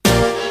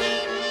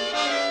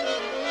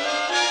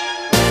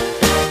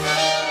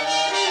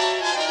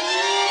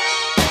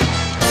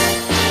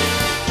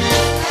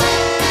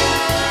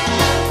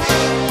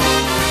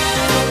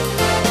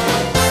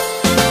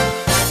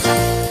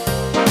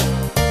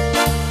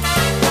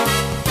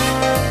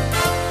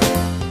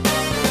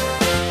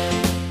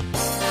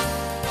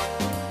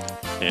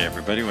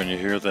Freddie, when you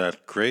hear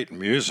that great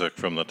music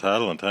from the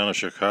title and town of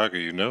Chicago,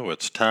 you know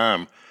it's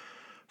time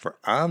for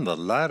On the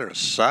Lighter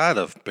Side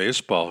of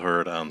Baseball,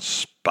 heard on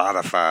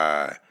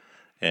Spotify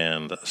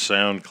and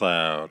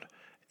SoundCloud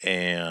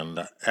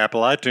and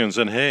Apple iTunes.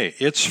 And hey,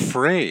 it's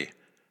free.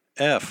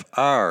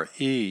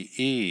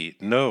 Free.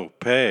 No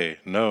pay.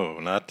 No,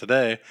 not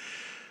today.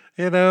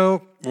 You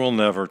know, we'll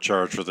never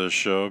charge for this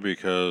show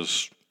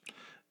because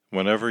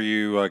whenever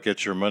you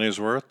get your money's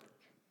worth,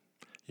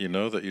 you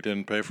know that you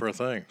didn't pay for a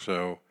thing.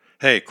 So,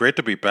 hey, great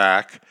to be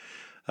back.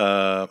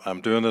 I'm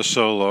doing this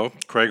solo.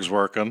 Craig's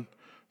working,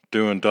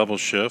 doing double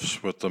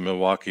shifts with the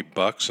Milwaukee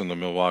Bucks and the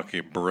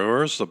Milwaukee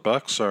Brewers. The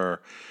Bucks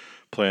are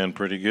playing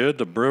pretty good.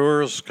 The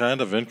Brewers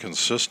kind of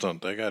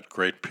inconsistent. They got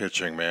great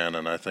pitching, man,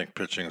 and I think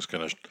pitching is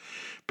going to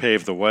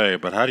pave the way.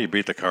 But how do you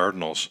beat the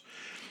Cardinals?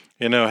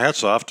 You know,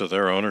 hats off to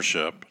their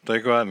ownership. They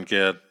go out and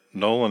get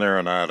Nolan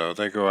Arenado.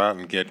 They go out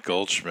and get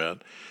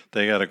Goldschmidt.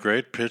 They got a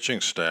great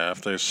pitching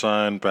staff. They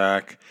signed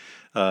back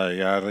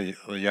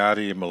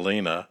Yadi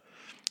Molina.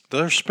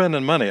 They're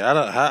spending money. I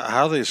don't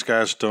how these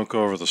guys don't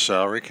go over the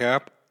salary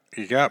cap.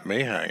 You got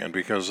me hanging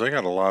because they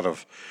got a lot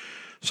of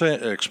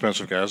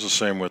expensive guys. The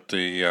same with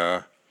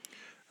the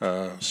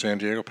San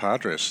Diego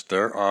Padres.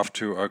 They're off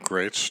to a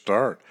great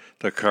start.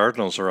 The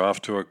Cardinals are off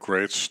to a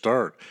great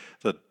start.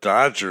 The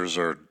Dodgers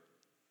are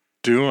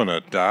doing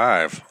a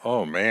dive.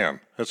 Oh man,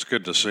 that's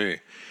good to see.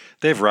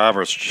 Dave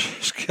Roberts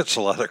just gets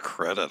a lot of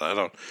credit.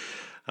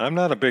 I'm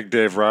not a big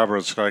Dave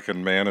Roberts I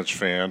can manage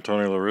fan.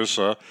 Tony La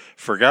Russa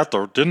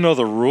didn't know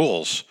the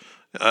rules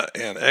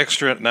and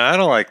extra. Now I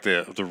don't like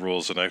the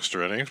rules in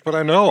extra innings, but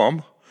I know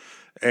them.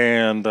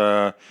 And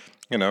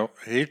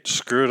he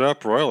screwed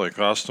up royally,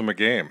 cost him a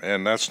game,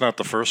 and that's not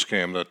the first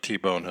game that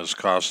T-Bone has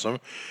cost him,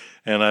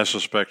 and I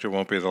suspect it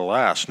won't be the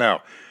last.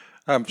 Now,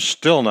 I'm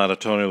still not a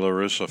Tony La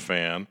Russa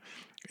fan,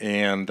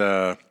 and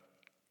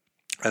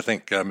I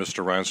think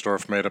Mr.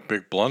 Reinsdorf made a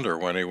big blunder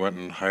when he went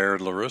and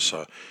hired La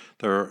Russa.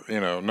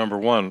 Number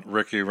one,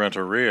 Ricky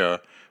Renteria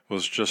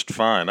was just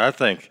fine. I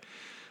think,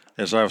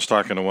 as I was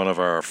talking to one of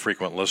our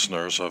frequent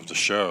listeners of the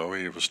show,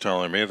 he was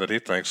telling me that he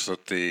thinks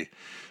that the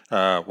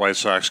White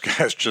Sox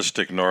guys just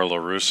ignore La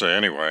Russa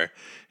anyway.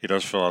 He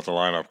does fill out the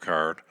lineup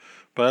card.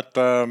 But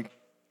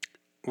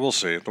we'll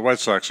see. The White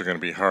Sox are going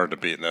to be hard to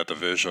beat in that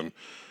division.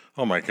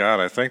 Oh, my God,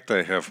 I think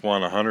they have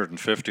won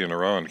 150 in a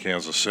row in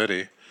Kansas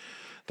City.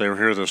 They were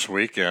here this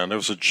weekend. It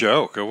was a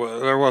joke.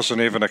 There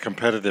wasn't even a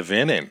competitive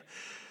inning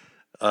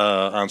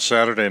on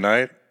Saturday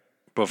night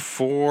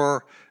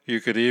before you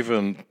could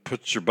even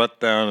put your butt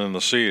down in the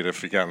seat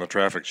if you got in a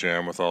traffic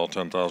jam with all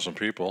 10,000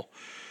 people.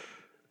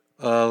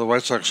 The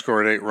White Sox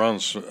scored 8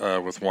 runs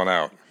with 1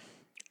 out.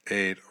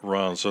 8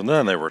 runs. And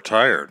then they were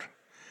tired.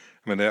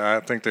 I mean,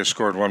 I think they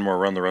scored 1 more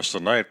run the rest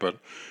of the night, but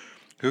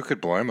who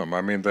could blame them?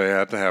 I mean, they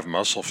had to have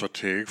muscle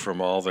fatigue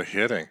from all the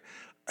hitting.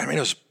 I mean,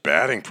 it was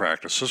batting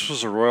practice. This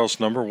was the Royals'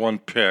 number 1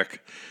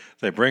 pick.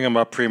 They bring him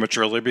up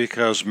prematurely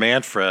because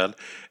Manfred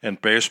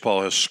and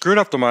baseball has screwed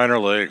up the minor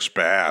leagues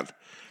bad.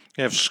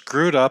 They have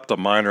screwed up the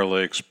minor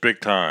leagues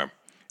big time.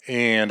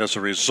 And as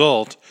a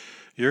result,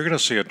 you're going to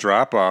see a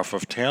drop-off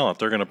of talent.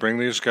 They're going to bring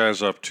these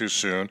guys up too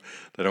soon.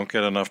 They don't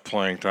get enough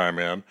playing time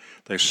in.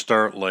 They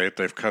start late.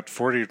 They've cut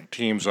 40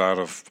 teams out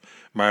of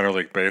minor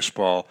league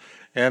baseball.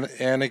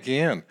 And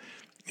again,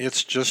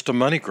 it's just a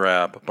money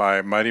grab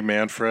by Mighty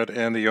Manfred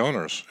and the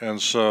owners.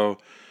 And so,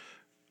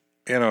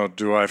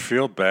 do I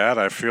feel bad?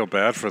 I feel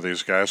bad for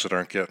these guys that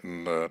aren't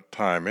getting the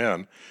time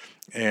in.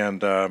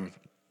 And, I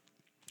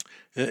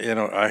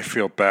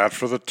feel bad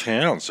for the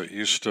towns that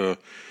used to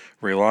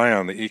rely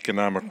on the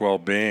economic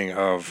well-being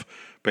of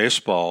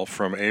baseball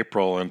from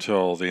April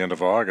until the end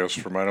of August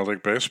for minor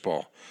league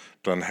baseball.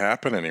 Doesn't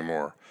happen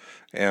anymore.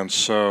 And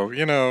so,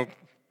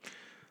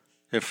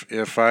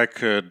 if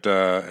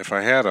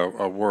I had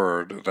a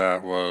word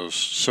that was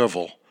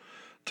civil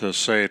to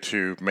say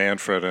to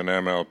Manfred and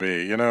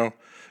MLB,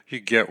 you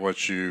get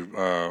what you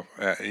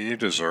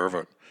deserve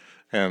it,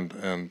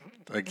 and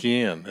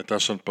again, it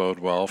doesn't bode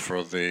well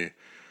for the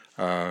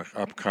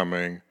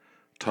upcoming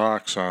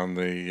talks on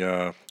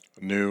the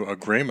new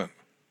agreement.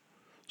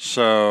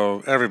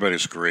 So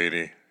everybody's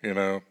greedy,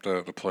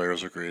 the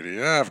players are greedy.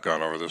 Yeah, I've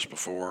gone over this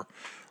before.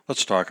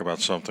 Let's talk about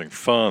something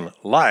fun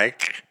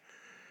like,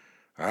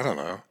 I don't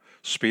know,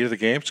 speed of the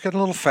game. It's getting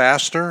a little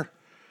faster.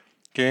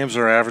 Games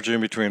are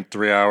averaging between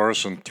 3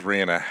 hours and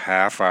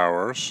 3.5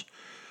 hours.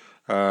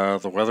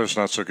 The weather's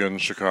not so good in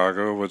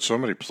Chicago. Would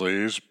somebody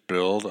please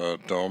build a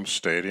dome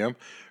stadium?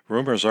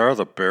 Rumors are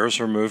the Bears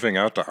are moving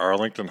out to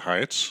Arlington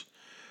Heights.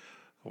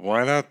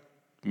 Why not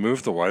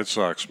move the White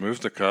Sox, move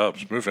the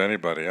Cubs, move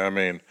anybody? I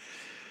mean,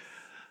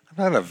 I'm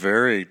not in a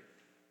very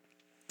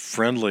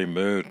friendly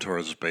mood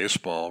towards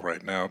baseball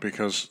right now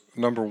because,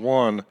 number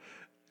one,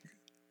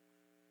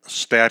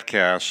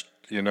 StatCast,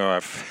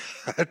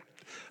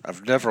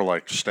 I've never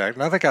liked Stat.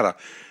 Now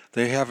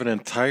they have an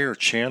entire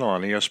channel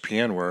on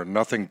ESPN where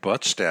nothing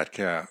but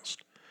StatCast.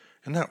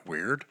 Isn't that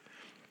weird?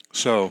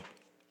 So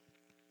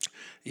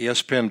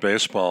ESPN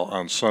baseball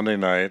on Sunday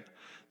night,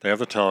 they have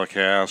the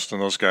telecast,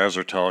 and those guys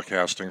are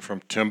telecasting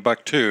from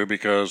Timbuktu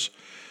because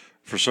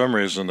for some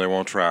reason they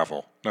won't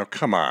travel. Now,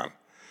 come on.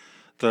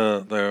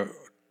 The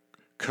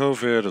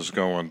COVID is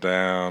going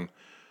down.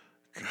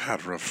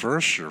 God,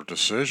 reverse your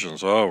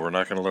decisions. Oh, we're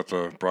not going to let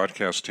the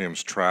broadcast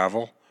teams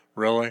travel?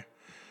 Really?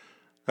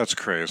 That's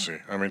crazy.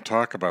 I mean,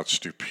 talk about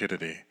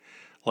stupidity.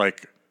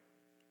 Like,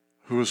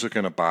 who is it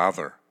going to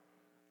bother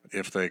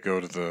if they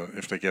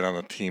get on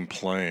a team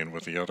plane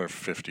with the other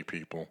 50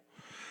 people?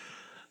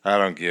 I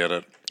don't get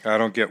it. I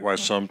don't get why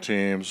some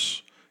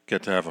teams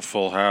get to have a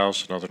full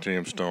house and other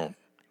teams don't.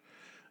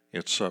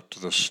 It's up to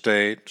the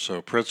state.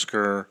 So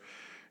Pritzker,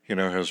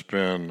 has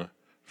been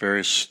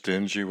very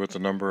stingy with the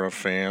number of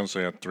fans.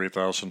 They had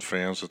 3,000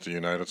 fans at the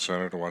United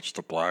Center to watch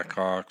the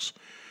Blackhawks.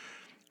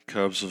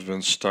 Cubs have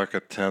been stuck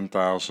at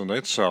 10,000.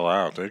 They'd sell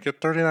out. They'd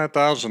get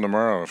 39,000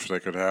 tomorrow if they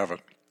could have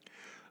it.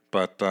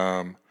 But,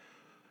 the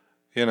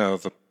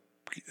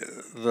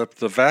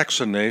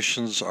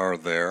vaccinations are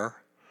there,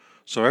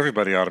 so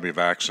everybody ought to be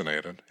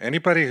vaccinated.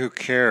 Anybody who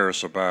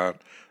cares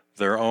about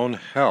their own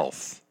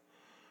health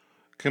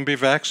can be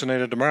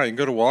vaccinated tomorrow. You can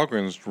go to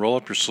Walgreens, roll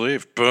up your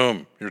sleeve,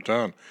 boom, you're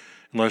done,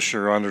 unless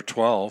you're under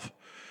 12.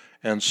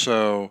 And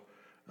so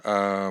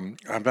I'm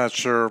not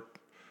sure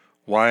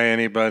why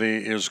anybody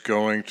is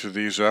going to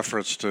these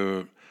efforts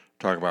to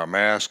talk about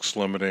masks,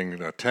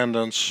 limiting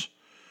attendance.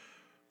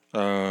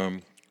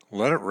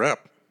 Let it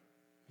rip.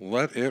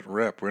 Let it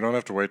rip. We don't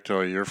have to wait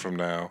till a year from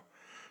now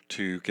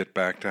to get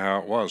back to how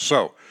it was.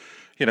 So,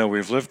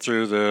 we've lived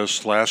through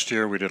this. Last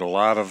year we did a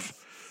lot of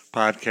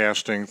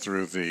podcasting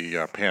through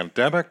the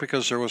pandemic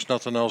because there was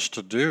nothing else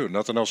to do,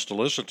 nothing else to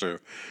listen to.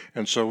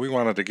 And so we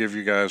wanted to give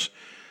you guys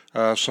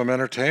some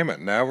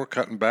entertainment. Now we're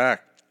cutting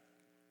back.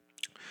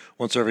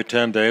 Once every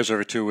 10 days,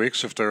 every 2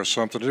 weeks, if there's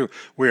something to do.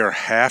 We are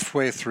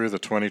halfway through the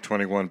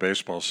 2021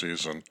 baseball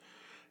season.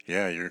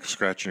 Yeah, you're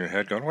scratching your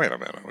head going, wait a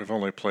minute, we've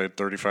only played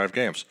 35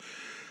 games.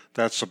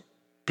 That's a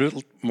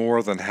bit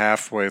more than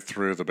halfway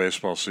through the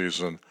baseball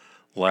season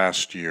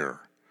last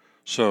year.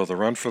 So the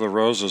Run for the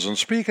Roses, and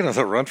speaking of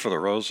the Run for the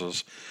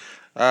Roses,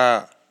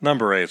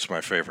 number 8's my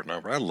favorite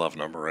number. I love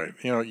number 8.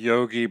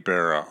 Yogi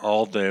Berra,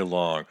 all day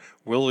long.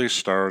 Willie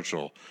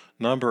Stargell,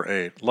 number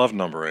 8. Love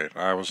number 8.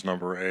 I was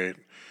number 8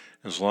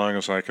 as long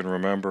as I can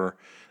remember.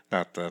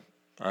 Not that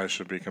I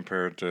should be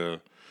compared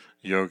to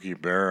Yogi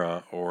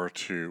Berra or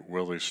to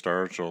Willie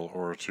Stargell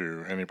or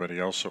to anybody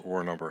else that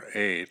wore number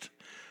 8,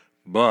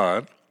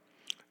 but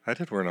I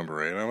did wear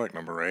number 8. I like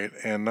number 8,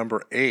 and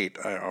number 8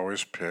 I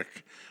always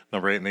pick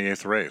number 8 in the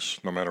 8th race,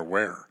 no matter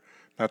where.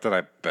 Not that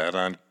I bet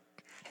on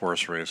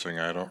horse racing.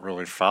 I don't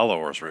really follow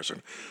horse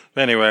racing.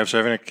 But anyway, I was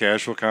having a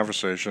casual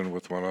conversation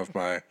with one of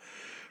my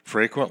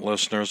frequent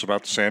listeners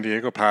about the San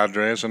Diego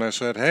Padres, and I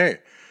said, hey,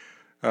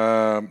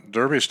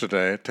 Derby's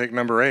today, take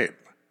number 8.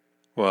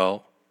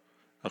 Well,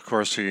 of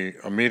course, he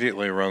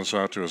immediately runs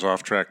out to his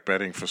off-track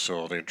betting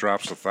facility,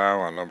 drops a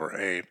thou on number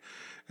 8,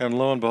 and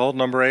lo and behold,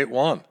 number 8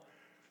 won.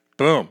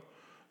 Boom.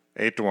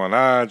 8-1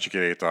 odds, you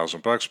get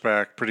 $8,000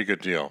 back. Pretty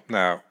good deal.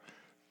 Now,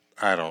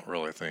 I don't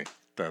really think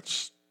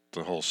that's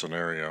the whole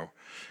scenario.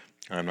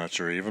 I'm not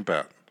sure he even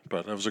bet,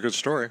 but it was a good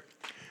story.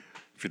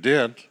 If you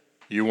did,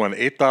 you won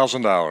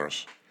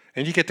 $8,000,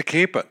 and you get to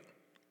keep it.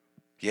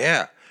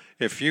 Yeah.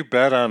 If you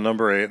bet on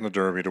number 8 in the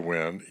Derby to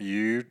win,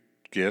 you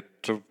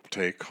get to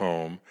take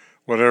home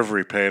whatever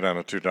he paid on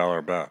a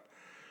 $2 bet.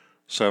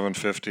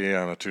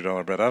 $7.50 on a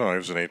 $2 bet. I don't know, he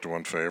was an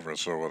 8-1 favorite,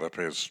 so that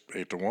pays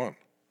 8-1.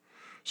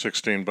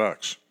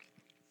 $16.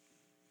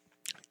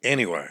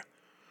 Anyway,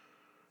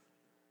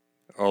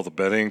 all the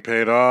betting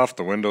paid off,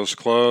 the windows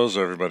closed,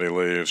 everybody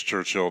leaves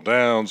Churchill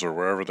Downs or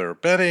wherever they're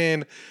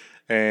betting,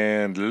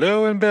 and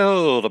lo and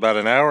behold, about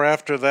an hour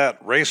after that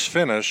race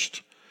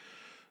finished,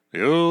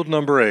 the old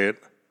number 8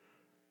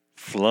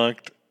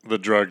 flunked the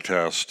drug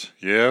test.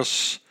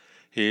 Yes,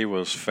 he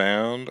was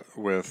found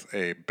with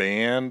a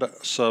banned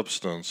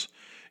substance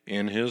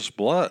in his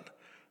blood.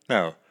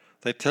 Now,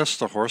 they test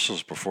the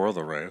horses before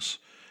the race,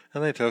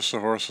 and they test the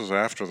horses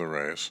after the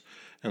race.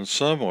 And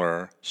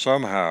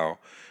somehow,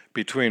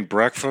 between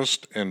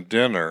breakfast and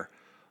dinner,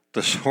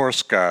 this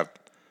horse got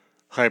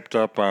hyped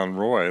up on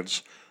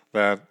roids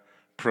that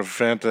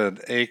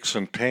prevented aches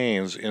and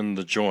pains in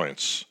the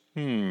joints.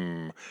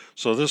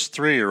 So this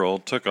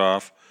 3-year-old took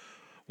off,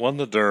 won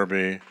the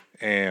Derby,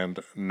 and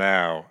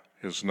now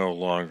is no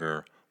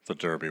longer the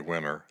Derby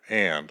winner.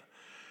 And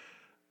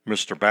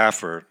Mr.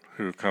 Baffert,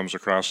 who comes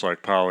across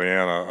like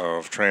Pollyanna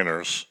of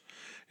trainers,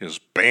 is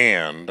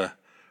banned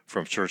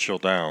from Churchill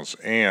Downs.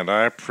 And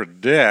I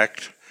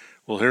predict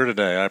that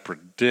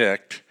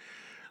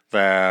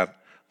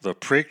the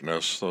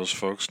Preakness, those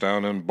folks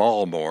down in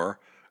Baltimore,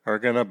 are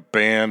going to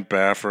ban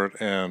Baffert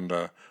and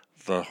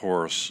the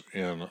horse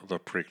in the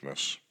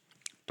Preakness.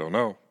 Don't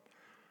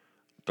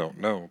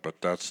know,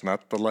 but that's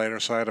not the lighter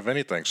side of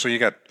anything. So you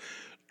got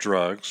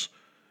drugs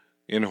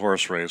in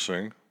horse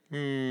racing.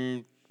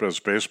 Has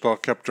baseball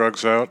kept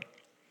drugs out?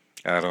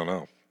 I don't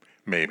know.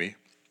 Maybe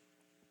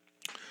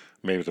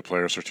the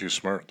players are too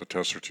smart. The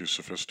tests are too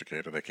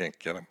sophisticated. They can't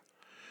get them.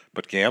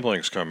 But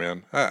gambling's come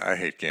in. I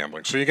hate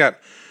gambling. So you got,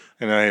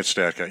 and I hate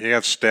StatCast. You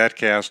got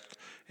StatCast,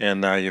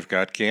 and now you've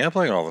got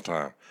gambling all the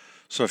time.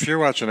 So if you're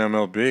watching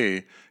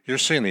MLB, you're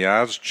seeing the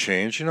odds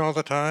changing all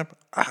the time.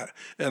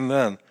 And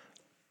then,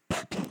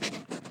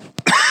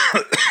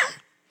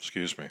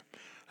 excuse me,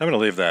 I'm going to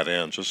leave that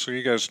in just so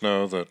you guys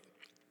know that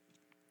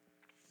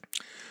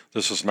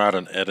this is not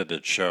an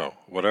edited show.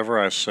 Whatever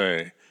I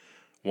say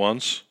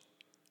once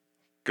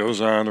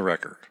goes on the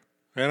record.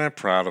 And I'm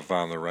proud of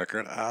on the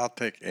record. I'll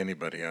take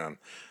anybody on.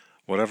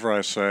 Whatever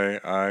I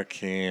say, I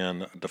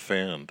can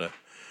defend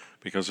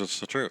because it's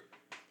the truth.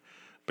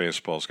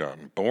 Baseball's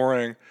gotten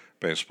boring.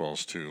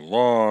 Baseball's too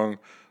long.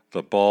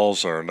 The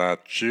balls are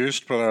not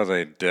juiced, but are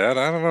they dead?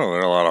 I don't know.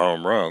 There are a lot of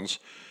home runs.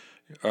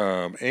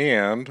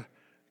 And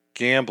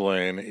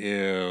gambling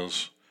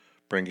is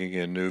bringing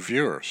in new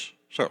viewers.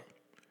 So,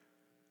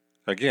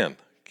 again,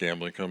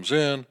 gambling comes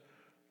in.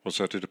 What's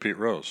that do to Pete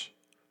Rose?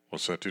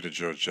 What's that do to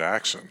Joe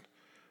Jackson?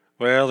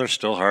 Well, there's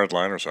still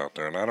hardliners out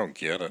there, and I don't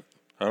get it.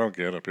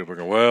 People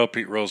go, well,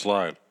 Pete Rose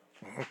lied.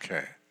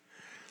 Okay.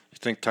 You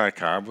think Ty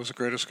Cobb was the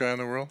greatest guy in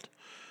the world?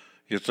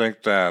 You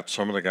think that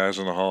some of the guys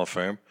in the Hall of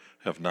Fame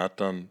have not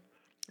done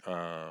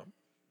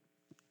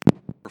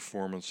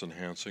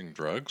performance-enhancing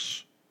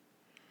drugs?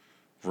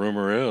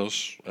 Rumor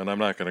is, and I'm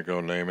not going to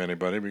go name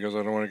anybody because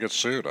I don't want to get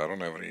sued. I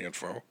don't have any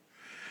info.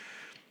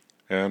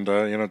 And,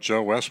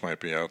 Joe West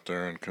might be out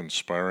there and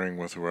conspiring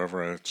with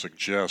whoever I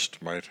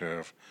suggest might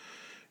have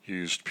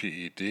used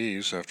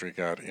PEDs after he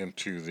got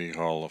into the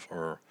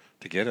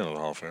to get into the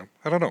Hall of Fame.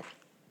 I don't know.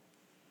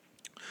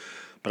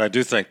 But I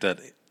do think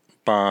that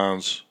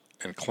Bonds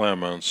and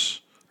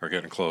Clemens are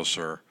getting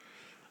closer.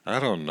 I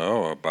don't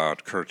know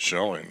about Curt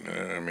Schilling.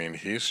 I mean,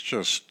 he's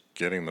just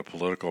getting the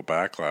political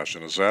backlash.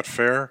 And is that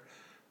fair?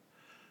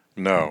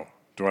 No.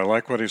 Do I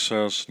like what he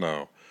says?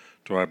 No.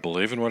 Do I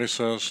believe in what he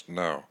says?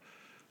 No.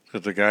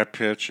 Did the guy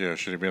pitch? Yeah.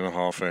 Should he be in the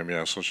Hall of Fame?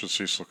 Yeah. So should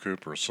Cecil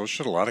Cooper. So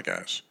should a lot of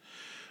guys.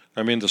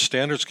 I mean, the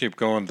standards keep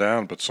going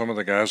down, but some of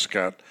the guys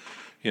got,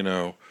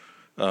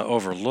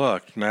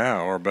 overlooked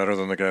now are better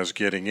than the guys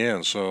getting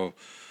in. So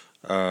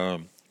I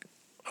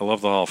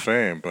love the Hall of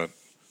Fame, but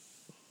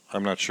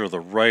I'm not sure the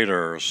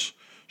writers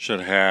should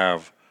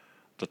have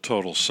the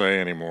total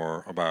say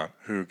anymore about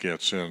who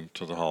gets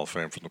into the Hall of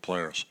Fame from the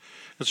players.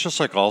 It's just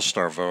like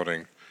all-star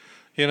voting.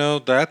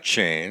 That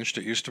changed.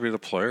 It used to be the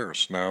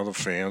players. Now the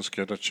fans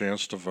get a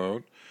chance to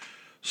vote.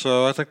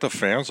 So I think the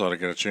fans ought to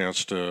get a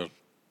chance to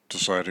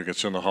decide who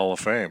gets in the Hall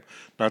of Fame,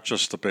 not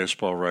just the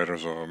Baseball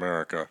Writers of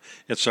America.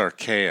 It's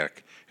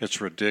archaic.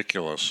 It's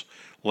ridiculous.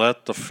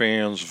 Let the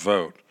fans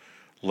vote.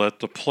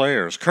 Let the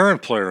players,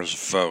 current players,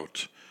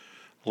 vote.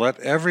 Let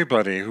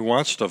everybody who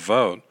wants to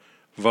vote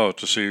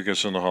to see who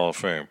gets in the Hall of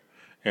Fame.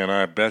 And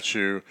I bet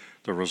you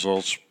the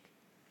results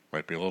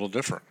might be a little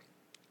different.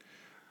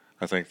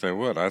 I think they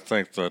would. I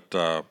think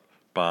that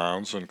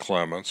Bonds and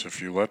Clemens, if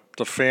you let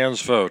the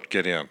fans vote,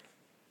 get in.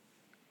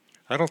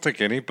 I don't think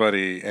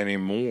anybody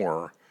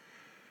anymore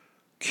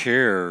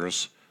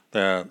cares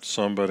that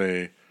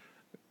somebody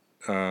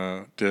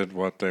did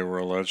what they were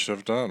alleged to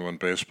have done when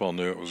baseball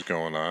knew it was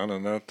going on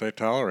and that they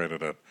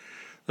tolerated it.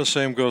 The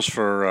same goes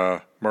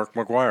for Mark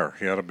McGwire.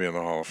 He ought to be in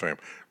the Hall of Fame.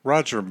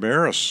 Roger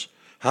Maris.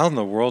 How in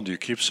the world do you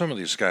keep some of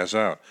these guys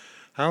out?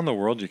 How in the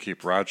world do you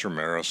keep Roger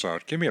Maris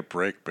out? Give me a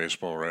break,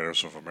 Baseball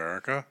Writers of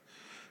America.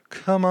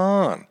 Come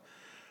on.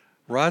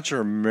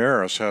 Roger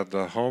Maris had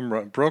the home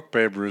run, broke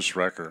Babe Ruth's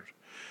record.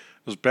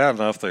 It was bad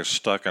enough they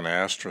stuck an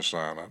asterisk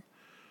on it.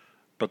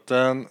 But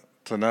then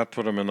to not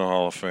put him in the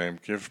Hall of Fame,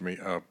 give me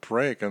a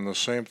break. And the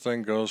same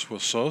thing goes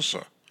with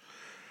Sosa.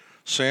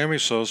 Sammy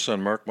Sosa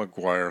and Mark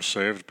McGwire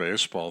saved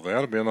baseball. They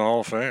ought to be in the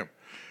Hall of Fame.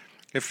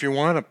 If you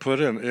want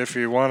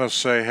to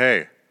say,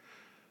 hey,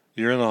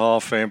 you're in the Hall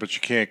of Fame, but you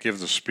can't give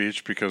the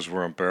speech because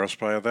we're embarrassed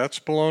by it, that's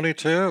baloney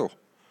too.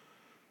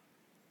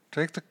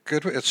 Take the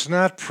good. It's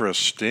not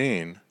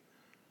pristine.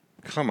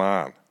 Come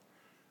on.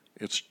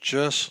 It's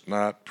just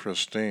not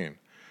pristine.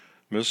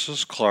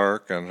 Mrs.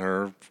 Clark and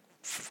her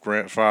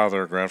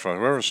grandfather,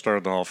 whoever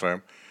started the Hall of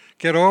Fame,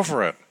 get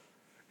over it.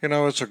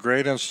 It's a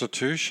great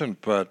institution,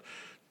 but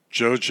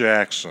Joe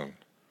Jackson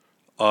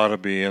ought to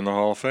be in the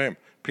Hall of Fame.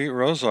 Pete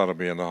Rose ought to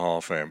be in the Hall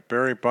of Fame.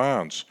 Barry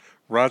Bonds,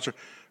 Roger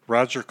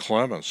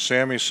Clemens,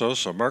 Sammy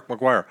Sosa, Mark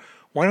McGwire.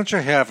 Why don't you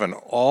have an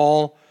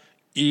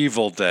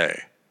all-evil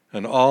day?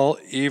 An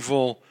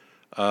all-evil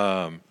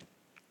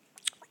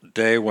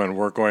day when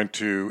we're going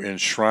to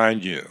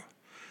enshrine you.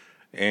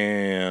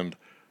 And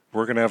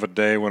we're going to have a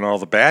day when all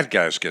the bad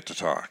guys get to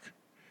talk.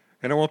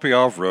 And it won't be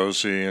all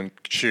rosy and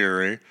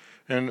cheery.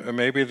 And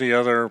maybe the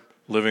other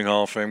living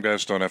Hall of Fame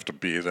guys don't have to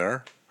be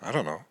there. I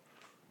don't know.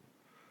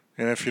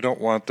 And if you don't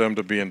want them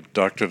to be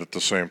inducted at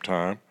the same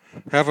time,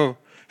 have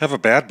a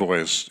Bad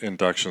Boys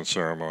induction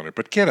ceremony.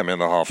 But get them in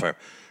the Hall of Fame.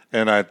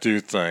 And I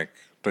do think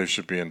they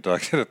should be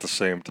inducted at the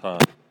same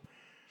time.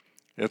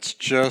 It's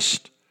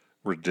just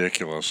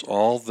ridiculous.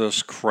 All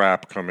this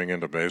crap coming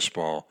into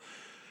baseball.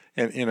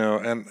 And,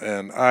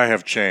 and I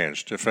have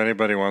changed. If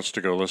anybody wants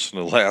to go listen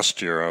to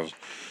last year,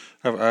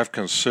 I've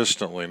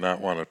consistently not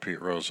wanted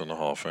Pete Rose in the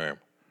Hall of Fame.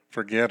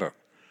 Forget it.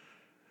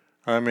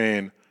 I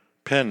mean,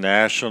 Penn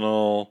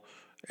National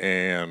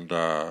and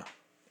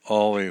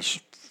all these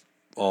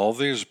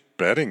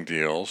betting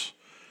deals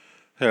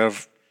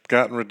have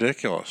gotten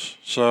ridiculous.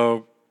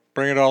 So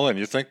bring it all in.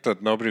 You think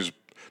that none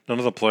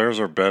of the players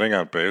are betting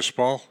on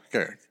baseball?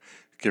 Okay,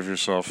 give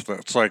yourself that.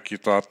 It's like you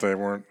thought they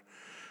weren't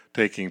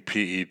taking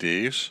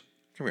PEDs.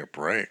 Give me a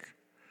break.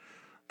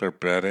 They're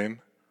betting.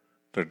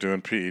 They're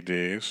doing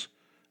PEDs.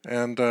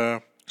 And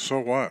so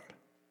what?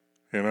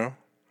 You know?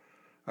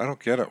 I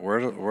don't get it.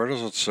 Where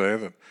does it say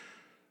that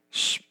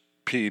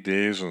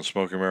PEDs and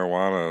smoking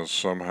marijuana is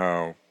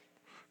somehow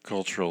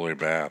culturally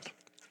bad?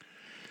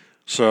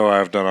 So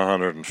I've done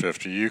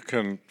 150. You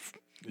can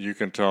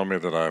tell me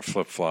that I've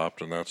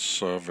flip-flopped, and that's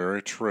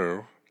very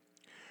true.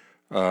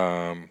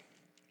 But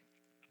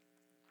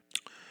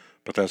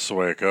that's the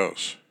way it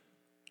goes.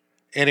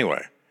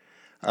 Anyway,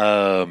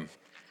 what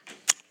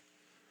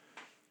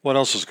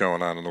else is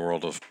going on in the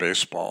world of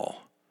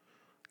baseball?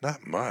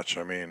 Not much.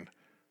 I mean,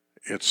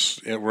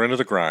 we're into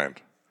the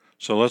grind.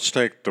 So let's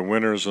take the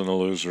winners and the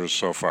losers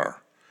so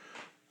far.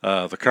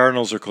 The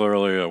Cardinals are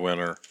clearly a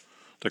winner.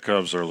 The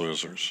Cubs are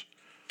losers.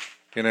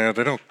 You know,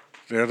 they're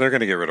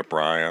going to get rid of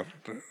Bryant.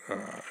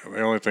 The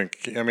only thing,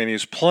 I mean,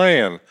 he's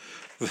playing.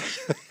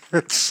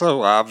 It's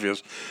so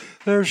obvious.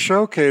 They're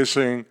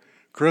showcasing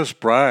Chris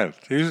Bryant.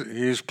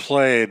 He's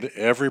played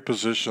every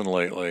position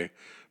lately,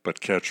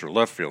 but catcher,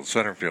 left field,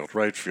 center field,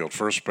 right field,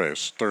 first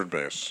base, third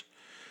base.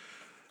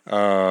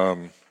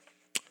 So,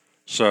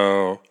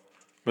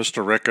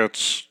 Mr.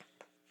 Ricketts,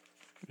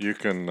 you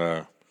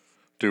can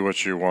do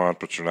what you want,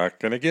 but you're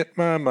not going to get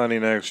my money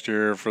next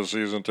year for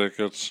season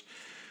tickets.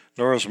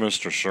 Nor is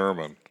Mr.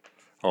 Sherman,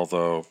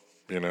 although,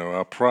 you know,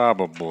 I'll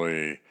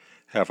probably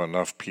have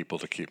enough people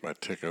to keep my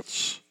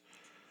tickets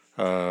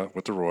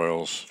with the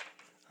Royals.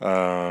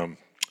 I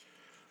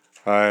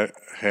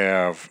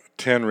have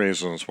 10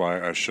 reasons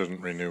why I shouldn't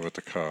renew with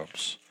the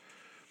Cubs,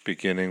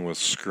 beginning with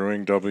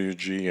screwing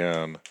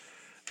WGN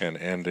and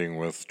ending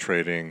with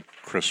trading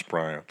Chris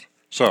Bryant.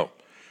 So,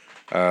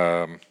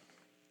 I'll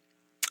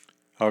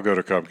go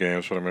to Cub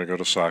games, but I'm going to go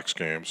to Sox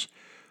games.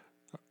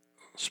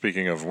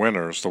 Speaking of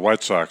winners, the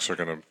White Sox are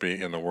going to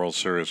be in the World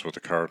Series with the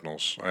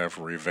Cardinals. I have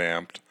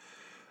revamped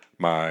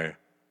my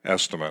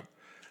estimate.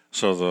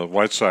 So the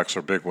White Sox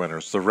are big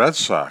winners. The Red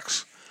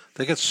Sox,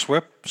 they get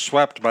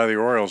swept by the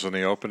Orioles in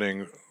the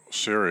opening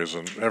series,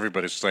 and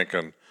everybody's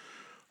thinking,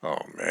 oh,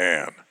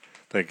 man,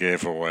 they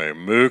gave away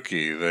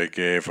Mookie. They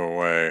gave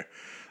away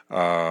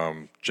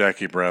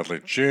Jackie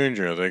Bradley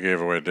Jr. They gave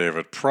away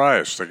David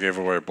Price. They gave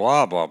away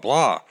blah, blah,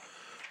 blah.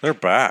 They're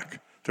back.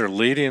 They're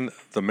leading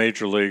the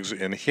major leagues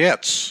in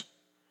hits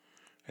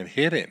and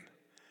hitting.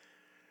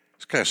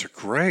 These guys are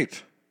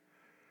great.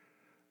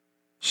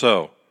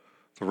 So,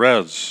 the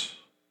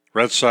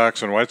Red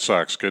Sox and White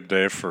Sox, good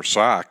day for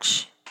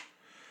Sox.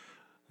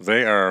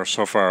 They are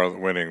so far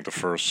winning the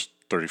first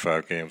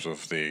 35 games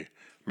of the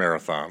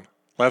marathon.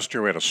 Last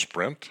year we had a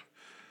sprint.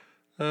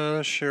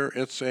 This year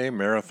it's a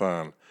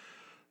marathon.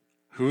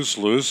 Who's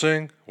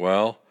losing?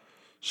 Well,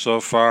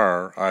 so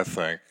far I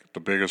think the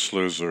biggest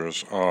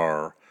losers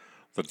are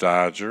the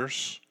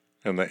Dodgers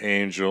and the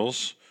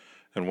Angels.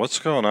 And what's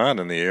going on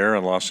in the air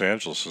in Los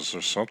Angeles? Is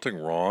there something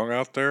wrong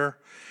out there?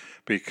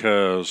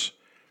 Because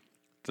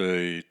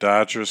the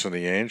Dodgers and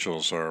the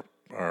Angels are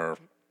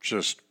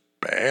just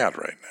bad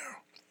right now.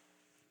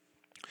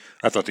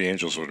 I thought the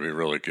Angels would be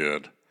really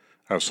good.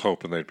 I was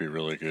hoping they'd be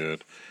really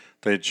good.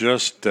 They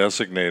just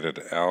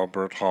designated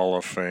Albert Hall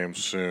of Fame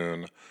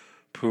soon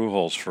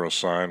Pujols for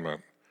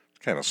assignment.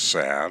 Kind of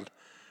sad.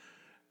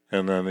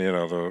 And then, you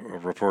know, the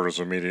reporters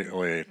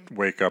immediately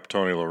wake up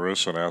Tony La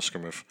Russa and ask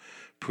him if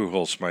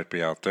Pujols might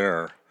be out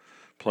there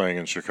playing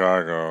in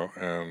Chicago.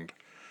 And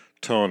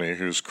Tony,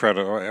 who's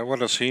what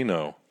does he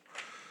know?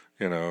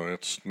 You know,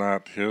 it's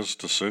not his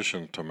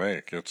decision to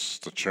make. It's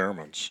the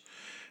chairman's.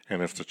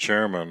 And if the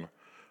chairman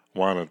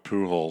wanted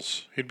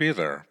Pujols, he'd be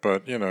there.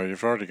 But, you know,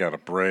 you've already got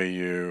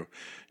Abreu.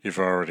 You've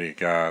already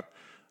got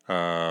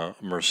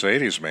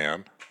Mercedes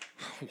man.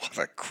 What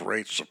a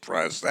great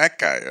surprise that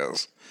guy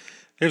is.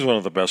 He's one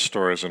of the best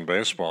stories in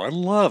baseball. I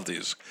love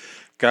these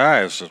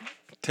guys.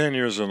 10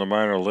 years in the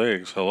minor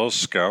leagues. Hello,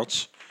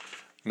 scouts.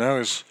 Now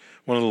he's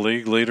one of the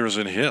league leaders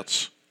in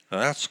hits.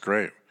 That's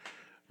great.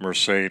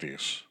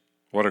 Mercedes.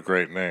 What a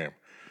great name.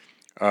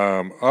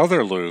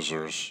 Other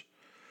losers,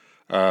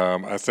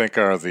 I think,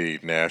 are the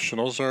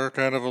Nationals are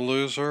kind of a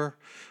loser.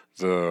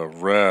 The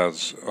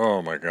Reds,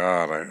 oh my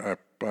God,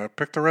 I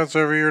pick the Reds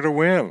every year to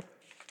win.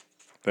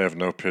 They have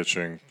no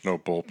pitching, no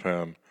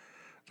bullpen.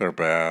 They're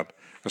bad.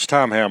 It's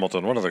Tom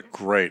Hamilton, one of the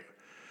great.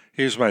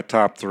 He's my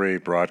top 3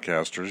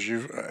 broadcasters.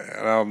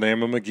 And I'll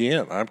name him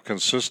again. I'm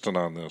consistent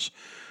on this.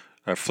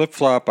 I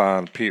flip-flop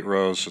on Pete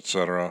Rose,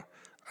 etc.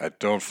 I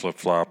don't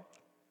flip-flop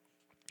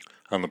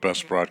on the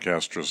best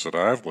broadcasters that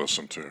I've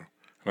listened to. And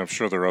I'm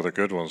sure there are other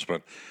good ones,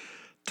 but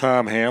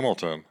Tom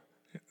Hamilton,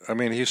 I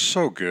mean, he's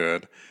so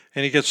good,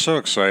 and he gets so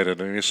excited,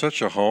 and he's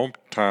such a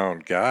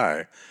hometown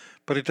guy,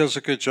 but he does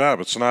a good job.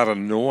 It's not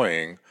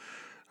annoying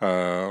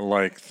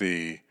like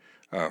the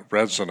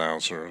Reds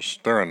announcers.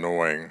 They're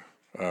annoying,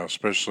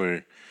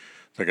 especially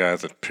the guy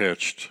that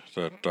pitched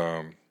that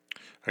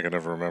I can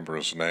never remember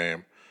his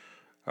name.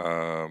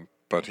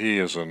 but he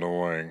is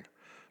annoying.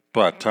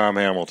 But Tom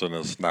Hamilton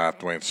is not.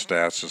 Dwayne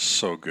Staats is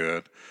so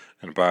good,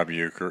 and Bob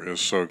Uecker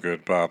is so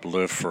good. Bob,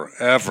 live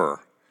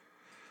forever.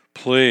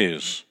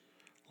 Please,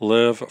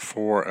 live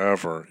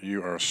forever.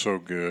 You are so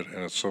good,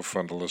 and it's so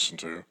fun to listen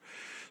to.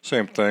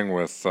 Same thing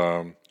with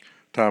Tom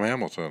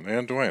Hamilton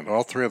and Dwayne.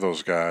 All three of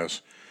those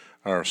guys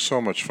are so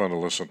much fun to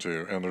listen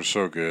to, and they're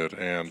so good.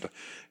 And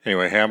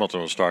anyway,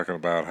 Hamilton was talking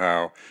about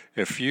how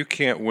if you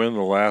can't win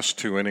the last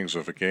 2 innings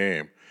of a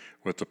game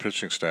with the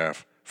pitching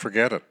staff,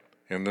 forget it.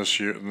 In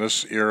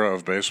this era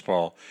of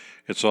baseball,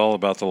 it's all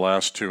about the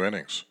last 2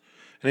 innings.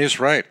 And he's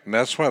right, and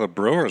that's why the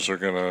Brewers are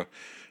going to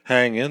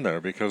hang in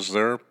there, because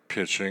their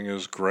pitching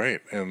is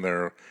great, and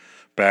their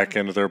back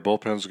end of their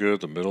bullpen's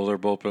good, the middle of their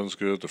bullpen's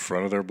good, the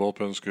front of their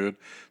bullpen's good,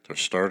 their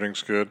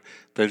starting's good.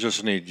 They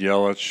just need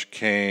Yelich,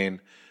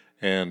 Kane,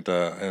 and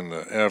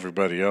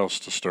everybody else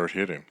to start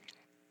hitting.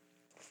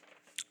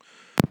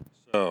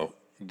 So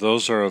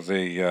those are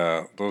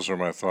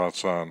my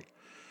thoughts on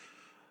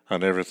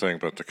everything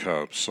but the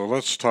Cubs. So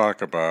let's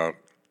talk about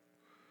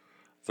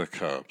the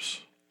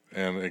Cubs.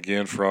 And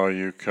again, for all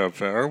you Cub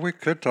fans, or we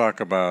could talk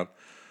about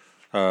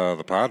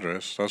the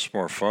Padres. That's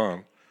more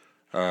fun.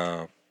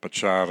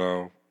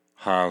 Machado,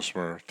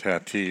 Hosmer,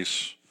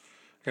 Tatis.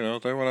 They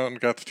went out and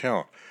got the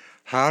talent.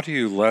 How do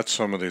you let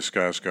some of these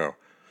guys go?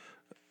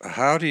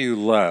 How do you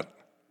where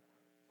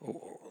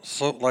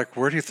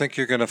do you think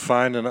you're going to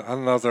find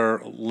another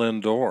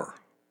Lindor?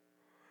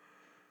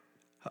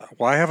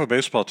 Why have a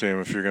baseball team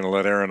if you're going to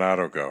let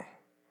Arenado go?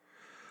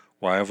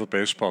 Why have a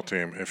baseball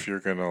team if you're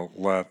going to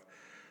let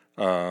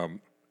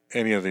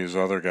any of these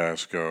other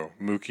guys go?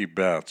 Mookie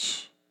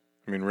Betts.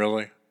 I mean,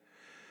 really?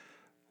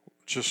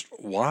 Just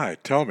why?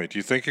 Tell me. Do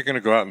you think you're going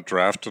to go out and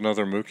draft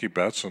another Mookie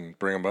Betts and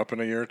bring him up in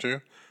a year or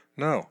two?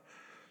 No.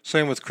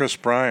 Same with Chris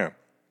Bryant,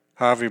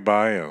 Javi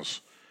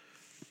Baez,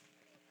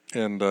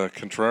 and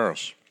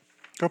Contreras.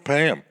 Go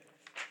pay him.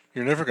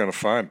 You're never going to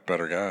find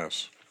better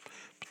guys.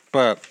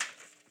 But,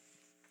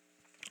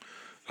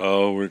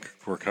 we're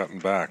cutting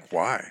back.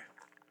 Why?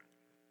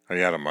 Are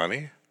you out of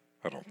money?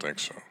 I don't think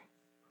so.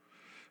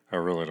 I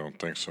really don't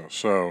think so.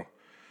 So,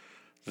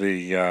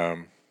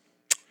 the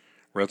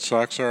Red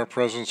Sox are a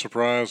pleasant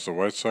surprise. The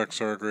White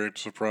Sox are a great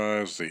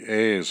surprise. The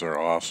A's are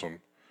awesome.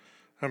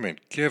 I mean,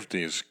 give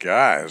these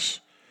guys.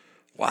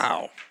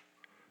 Wow.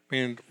 I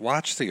mean,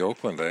 watch the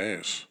Oakland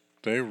A's.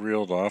 They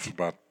reeled off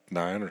about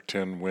 9 or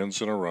 10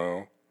 wins in a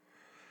row.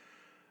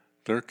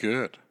 They're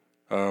good.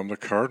 The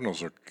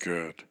Cardinals are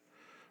good.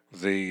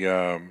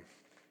 The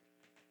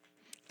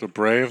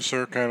Braves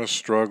are kind of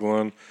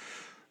struggling.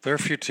 There are a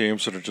few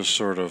teams that are just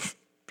sort of,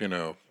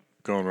 going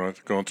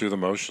through the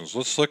motions.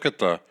 Let's look at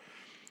the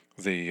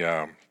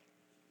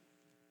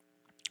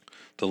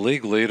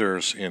league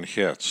leaders in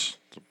hits,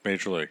 the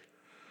Major League.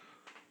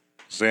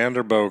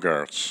 Xander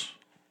Bogaerts.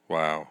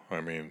 Wow.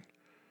 I mean,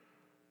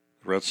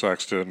 the Red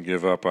Sox didn't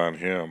give up on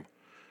him.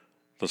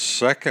 The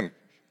second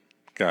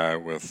guy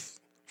with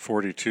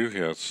 42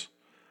 hits,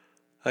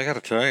 I got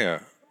to tell you,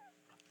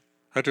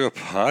 I do a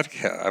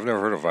podcast. I've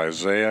never heard of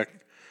Isaiah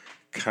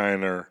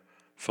Kiner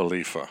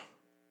Falefa.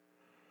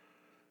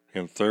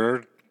 In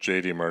third,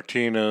 J.D.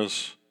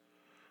 Martinez.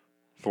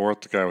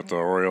 Fourth, the guy with the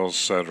Orioles,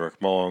 Cedric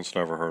Mullins,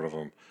 never heard of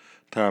him.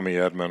 Tommy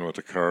Edman with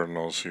the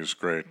Cardinals, he's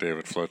great.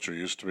 David Fletcher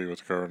used to be with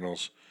the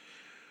Cardinals.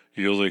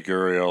 Yuli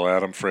Gurriel,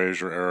 Adam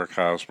Frazier, Eric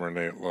Hosmer,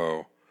 Nate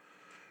Lowe.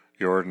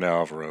 Jordan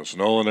Alvarez,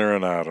 Nolan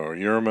Arenado,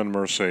 Yerman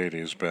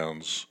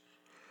Mercedes-Benz.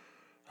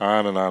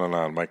 On and on and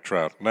on, Mike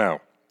Trout.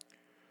 Now,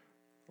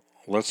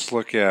 let's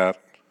look at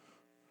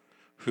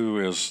who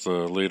is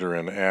the leader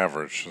in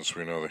average, since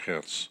we know the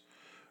hits.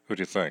 Who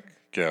do you think?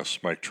 Guess,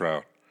 Mike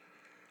Trout.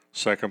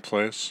 Second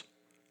place?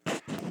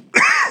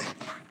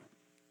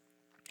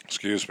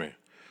 Excuse me.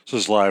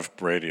 This is live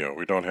radio.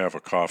 We don't have a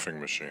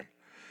coughing machine,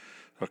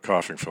 a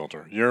coughing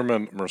filter.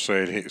 Yerman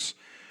Mercedes.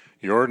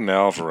 Jordan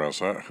Alvarez.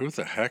 Who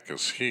the heck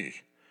is he?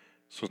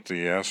 It's with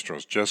the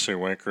Astros. Jesse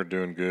Winker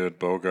doing good.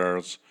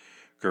 Bogarts,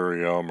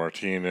 Gurriel,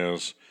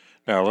 Martinez.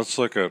 Now let's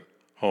look at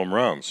home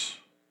runs.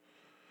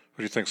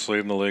 Who do you think's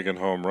leading the league in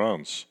home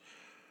runs?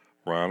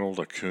 Ronald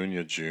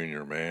Acuna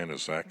Jr. Man,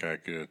 is that guy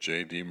good?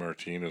 J.D.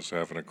 Martinez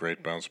having a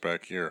great bounce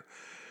back year.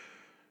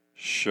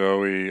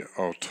 Shohei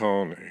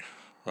Ohtani,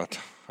 I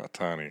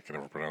can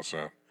never pronounce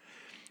that.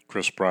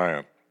 Chris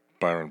Bryant,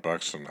 Byron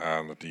Buxton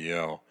on the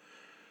DL.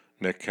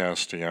 Nick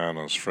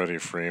Castellanos, Freddie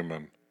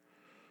Freeman.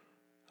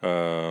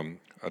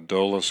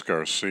 Adolis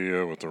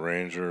Garcia with the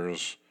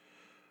Rangers.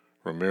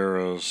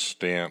 Ramirez,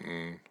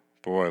 Stanton.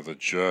 Boy, the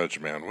Judge,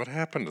 man. What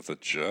happened to the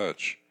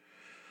Judge?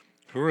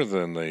 Who are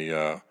then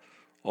the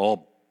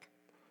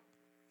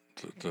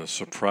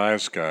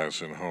surprise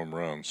guys in home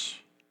runs?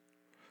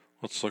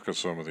 Let's look at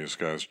some of these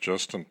guys.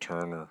 Justin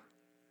Turner,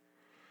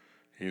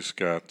 he's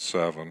got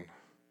 7.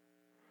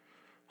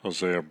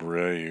 Jose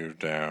Abreu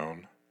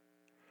down.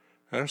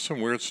 There's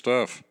some weird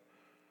stuff.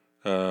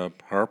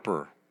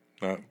 Harper,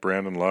 not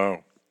Brandon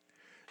Lowe.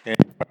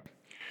 Anyway,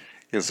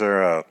 is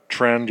there a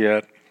trend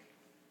yet?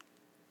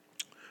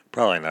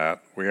 Probably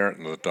not. We aren't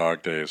in the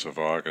dog days of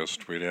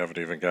August. We haven't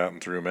even gotten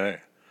through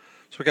May.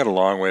 So we got a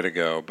long way to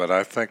go, but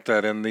I think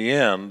that in the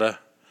end,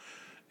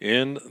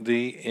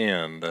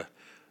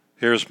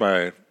 here's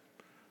my,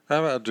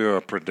 I'm going to do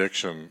a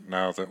prediction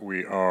now that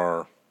we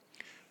are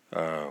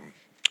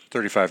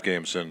 35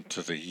 games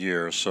into the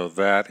year. So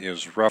that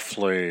is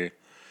roughly,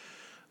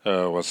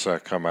 what's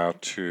that come out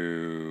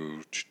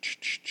to?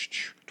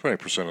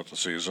 20% of the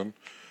season,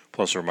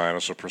 plus or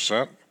minus a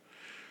percent.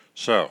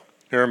 So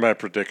here are my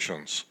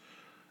predictions.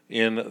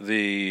 In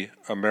the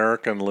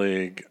American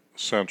League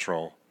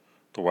Central,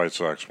 the White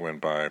Sox win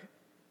by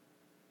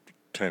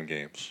 10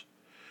 games.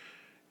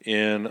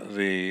 In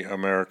the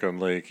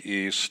American League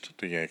East,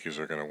 the Yankees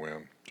are going to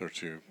win. They're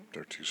too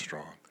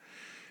strong.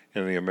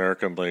 In the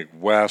American League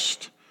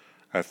West,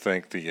 I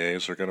think the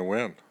A's are going to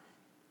win.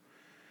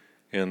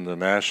 In the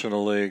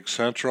National League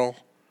Central,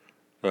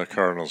 the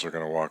Cardinals are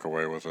going to walk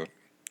away with it.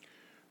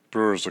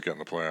 Brewers will get in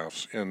the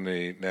playoffs. In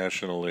the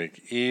National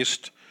League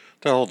East,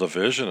 the whole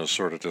division is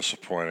sort of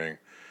disappointing.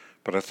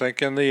 But I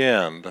think in the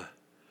end,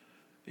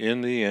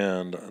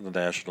 the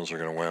Nationals are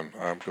going to win.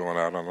 I'm going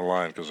out on the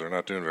line because they're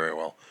not doing very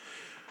well.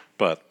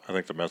 But I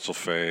think the Mets will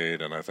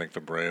fade, and I think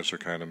the Braves are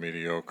kind of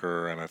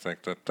mediocre, and I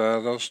think that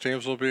those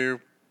teams will be,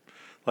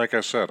 like I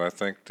said, I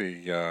think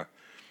the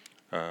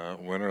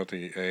winner of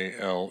the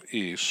AL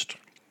East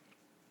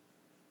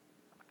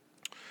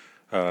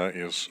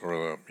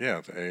the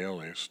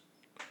AL East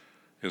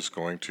is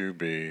going to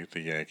be the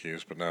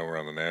Yankees, but now we're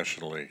on the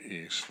National League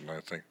East, and I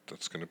think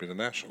that's going to be the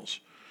Nationals.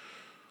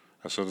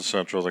 I said the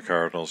Central, the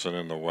Cardinals, and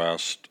in the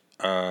West,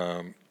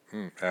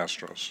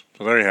 Astros.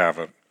 So there you have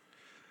it.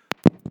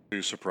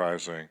 Too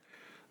surprising.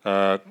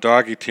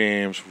 Doggy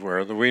teams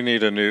where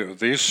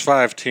these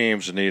 5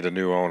 teams need a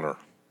new owner.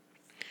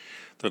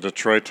 The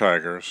Detroit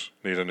Tigers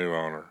need a new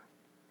owner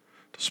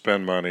to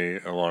spend money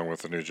along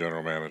with a new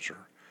general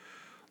manager.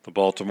 The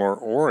Baltimore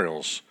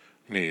Orioles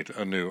need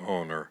a new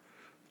owner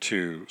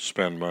to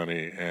spend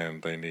money,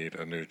 and they need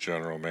a new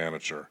general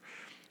manager.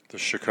 The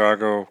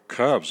Chicago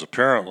Cubs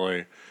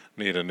apparently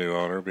need a new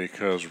owner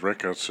because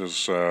Ricketts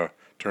has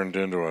turned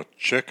into a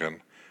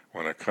chicken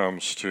when it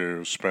comes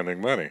to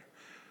spending money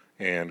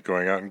and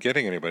going out and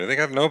getting anybody. They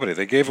got nobody.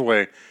 They gave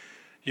away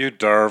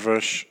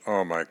Darvish.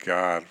 Oh my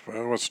God,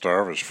 what's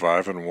Darvish?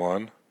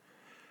 5-1.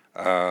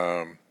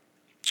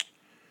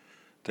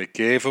 They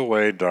gave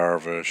away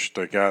Darvish.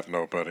 They got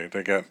nobody.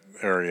 They got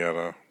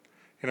Arrieta.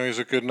 He's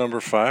a good number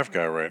 5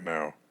 guy right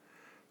now.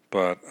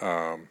 But,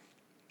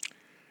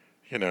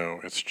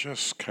 it's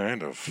just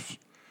kind of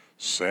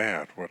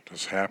sad what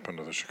has happened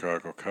to the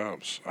Chicago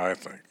Cubs, I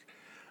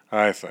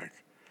think.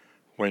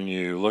 When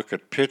you look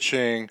at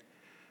pitching,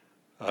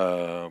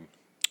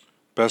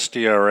 best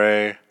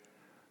ERA,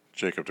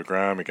 Jacob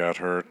deGrom, he got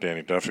hurt.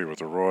 Danny Duffy with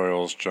the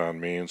Royals. John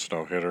Means,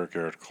 no-hitter.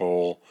 Garrett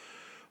Cole.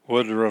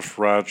 Woodruff,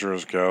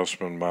 Rogers,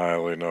 Gausman,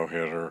 Miley,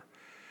 no-hitter.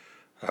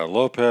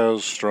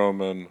 Lopez,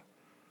 Stroman,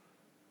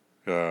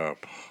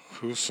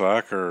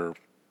 Husaker,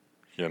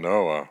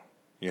 Yanoa.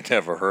 You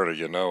never heard of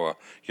Yanoa.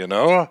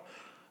 Yanoa?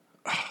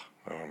 I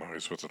don't know.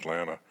 He's with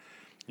Atlanta.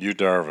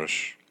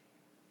 Darvish.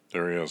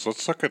 There he is.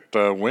 Let's look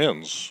at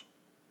wins.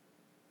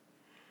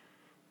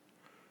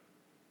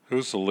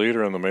 Who's the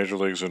leader in the major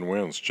leagues in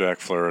wins? Jack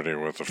Flaherty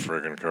with the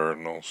friggin'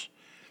 Cardinals.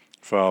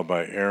 Followed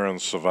by Aaron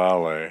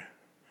Savale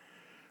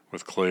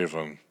with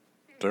Cleveland.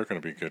 They're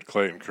going to be good.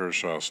 Clayton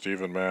Kershaw,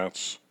 Steven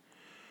Matz,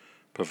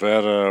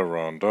 Pivetta,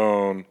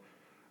 Rondon.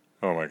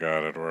 Oh my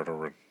God,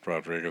 Eduardo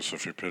Rodriguez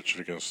if he pitched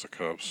against the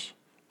Cubs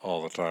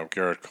all the time.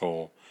 Garrett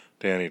Cole,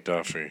 Danny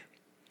Duffy,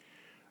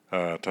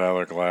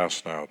 Tyler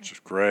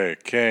Glasnow, Gray,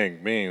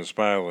 King, Means,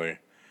 Smiley.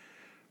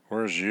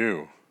 Where's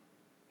you?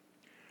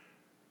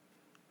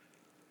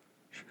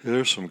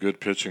 There's some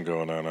good pitching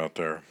going on out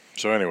there.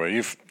 So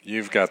anyway,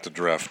 you've got the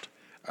drift.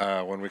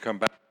 When we come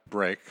back from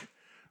break,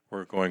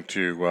 we're going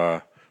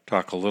to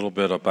talk a little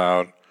bit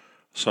about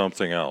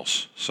something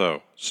else.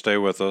 So stay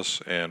with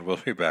us, and we'll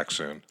be back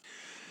soon.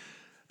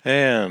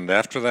 And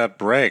after that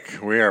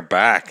break, we are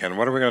back. And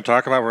what are we going to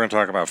talk about? We're going to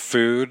talk about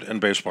food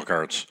and baseball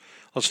cards.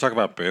 Let's talk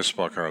about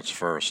baseball cards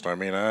first. I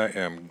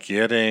am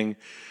getting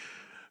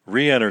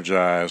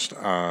re-energized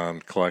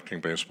on collecting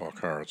baseball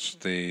cards.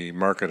 The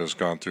market has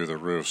gone through the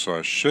roof, so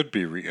I should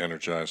be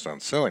re-energized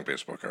on selling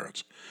baseball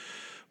cards.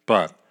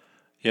 But,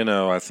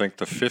 I think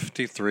the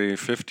 53,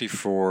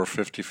 54,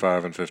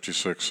 55, and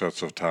 56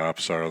 sets of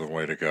tops are the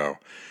way to go.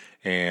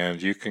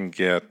 And you can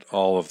get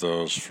all of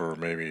those for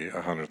maybe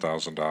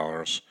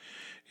 $100,000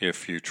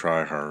 if you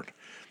try hard.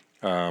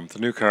 The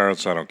new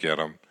cards, I don't get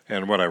them.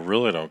 And what I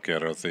really don't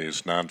get are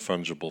these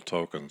non-fungible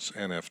tokens,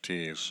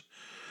 NFTs.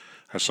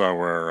 I saw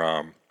where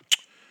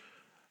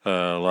a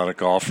lot of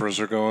golfers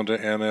are going to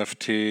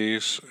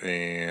NFTs,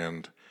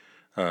 and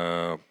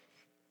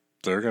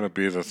they're going to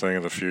be the thing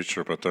of the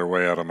future, but they're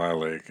way out of my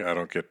league. I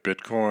don't get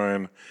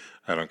Bitcoin,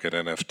 I don't get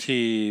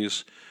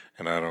NFTs,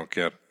 and I don't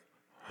get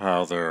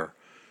how they're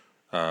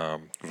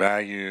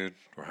valued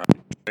or how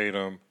you trade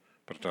them,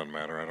 but it doesn't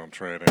matter. I don't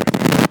trade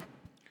anything.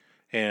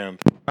 And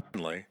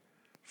finally,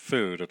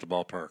 food at the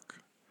ballpark.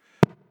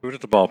 Food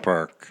at the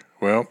ballpark.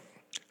 Well,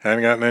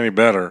 hadn't gotten any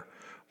better,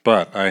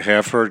 But I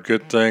have heard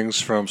good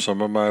things from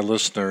some of my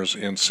listeners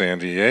in San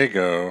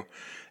Diego,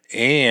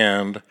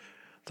 and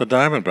the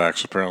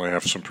Diamondbacks apparently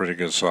have some pretty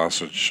good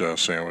sausage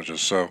sandwiches.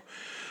 So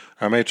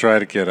I may try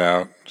to get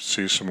out,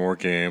 see some more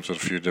games at a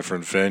few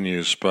different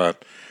venues.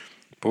 But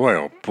boy,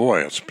 oh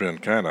boy, it's been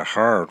kind of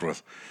hard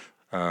with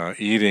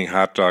eating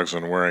hot dogs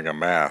and wearing a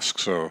mask.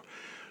 So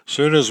as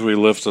soon as we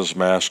lift this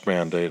mask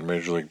mandate in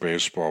Major League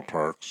Baseball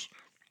parks,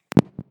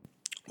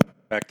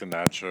 back to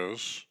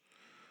nachos.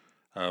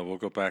 We'll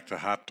go back to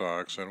hot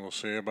dogs, and we'll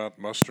see about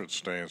mustard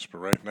stains. But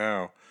right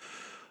now,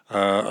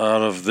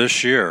 out of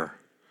this year,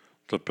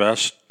 the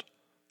best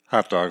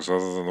hot dogs,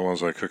 other than the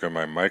ones I cook in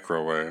my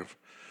microwave,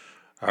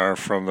 are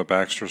from the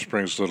Baxter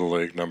Springs Little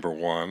League,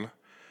 #1.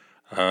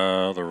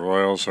 The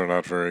Royals are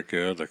not very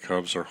good. The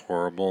Cubs are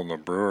horrible, and the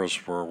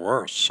Brewers were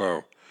worse.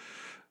 So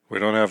we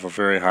don't have a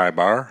very high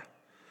bar,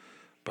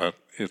 but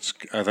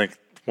I think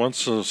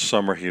once the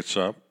summer heats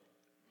up,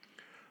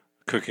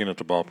 cooking at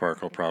the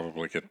ballpark will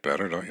probably get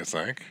better, don't you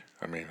think?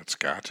 I mean, it's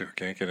got to. It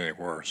can't get any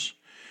worse.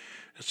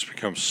 It's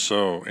become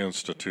so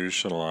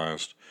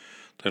institutionalized.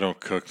 They don't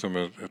cook them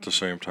at the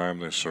same time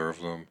they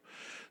serve them.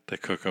 They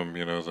cook them,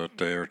 the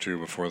day or two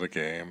before the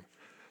game,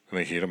 and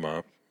they heat them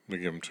up. They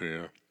give them to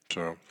you.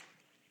 So,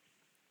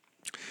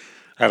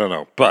 I don't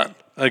know. But,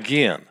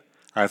 again,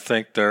 I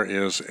think there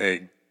is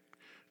a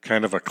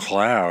kind of a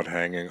cloud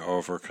hanging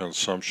over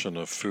consumption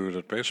of food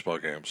at baseball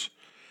games.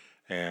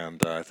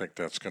 And I think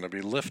that's going to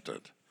be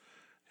lifted.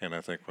 And I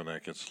think when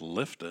that gets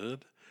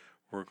lifted,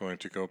 we're going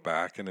to go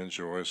back and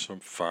enjoy some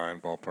fine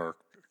ballpark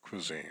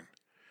cuisine.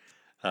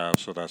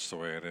 So that's the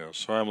way it is.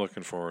 So I'm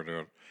looking forward to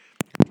it.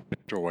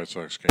 Get to a White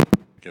Sox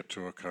game, get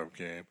to a Cub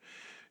game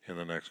in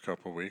the next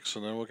couple of weeks,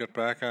 and then we'll get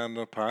back on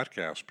the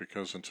podcast,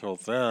 because until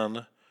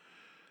then,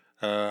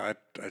 I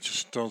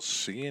just don't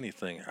see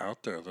anything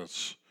out there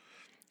that's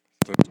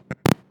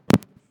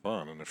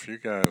fun. And if you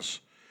guys...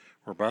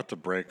 We're about to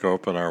break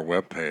open our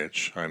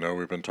webpage. I know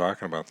we've been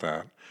talking about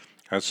that.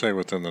 I'd say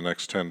within the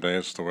next 10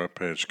 days the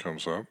webpage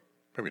comes up,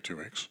 maybe 2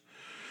 weeks.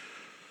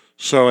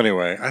 So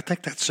anyway, I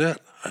think that's it.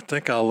 I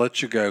think I'll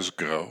let you guys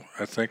go.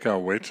 I think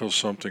I'll wait till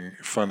something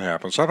fun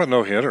happens. How about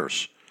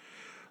no-hitters?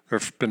 There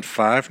have been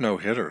 5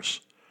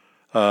 no-hitters.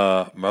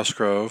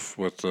 Musgrove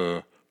with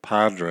the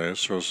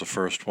Padres was the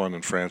first one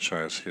in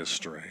franchise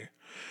history.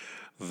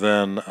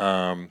 Then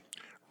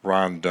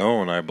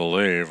Rondon, I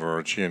believe,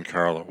 or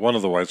Giancarlo, one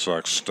of the White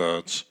Sox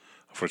studs,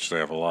 of which they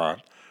have a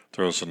lot,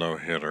 throws a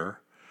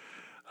no-hitter.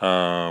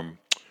 John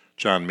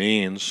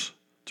Means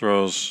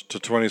throws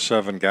to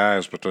 27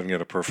 guys but doesn't get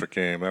a perfect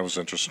game. That was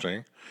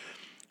interesting.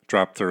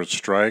 Drop third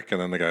strike, and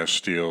then the guy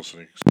steals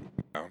and he's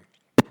down.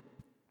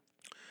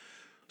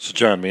 So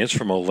John Means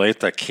from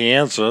Olathe,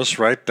 Kansas,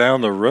 right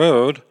down the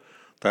road.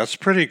 That's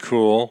pretty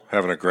cool.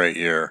 Having a great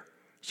year.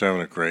 He's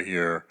having a great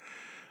year.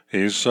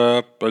 He's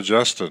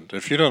adjusted.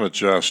 If you don't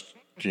adjust,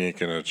 you ain't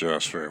going to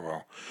adjust very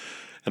well.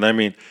 And I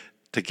mean,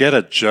 to get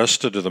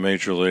adjusted to the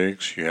major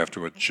leagues, you have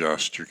to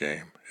adjust your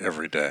game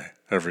every day.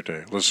 Every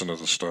day. Listen to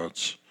the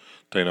studs.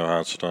 They know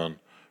how it's done.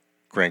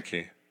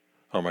 Greinke.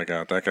 Oh, my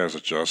God, that guy's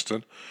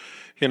adjusted.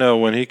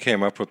 When he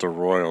came up with the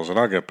Royals, and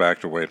I'll get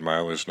back to Wade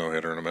Miley's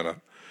no-hitter in a minute.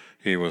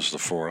 He was the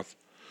 4th.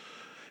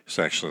 He's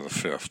actually the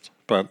 5th.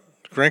 But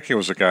Greinke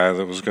was a guy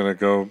that was going to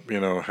go,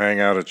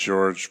 hang out at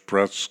George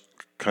Brett's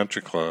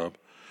country club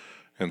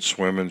and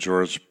swim in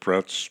George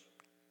Brett's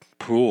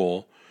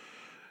pool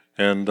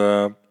and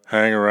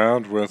hang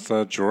around with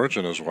George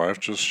and his wife,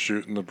 just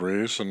shooting the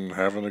breeze and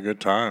having a good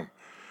time,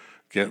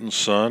 getting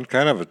sun,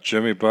 kind of a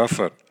Jimmy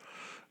Buffett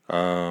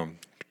kind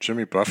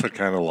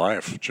of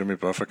life, Jimmy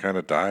Buffett kind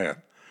of diet.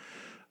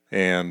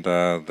 And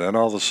then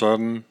all of a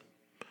sudden,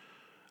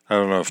 I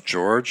don't know if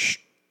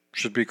George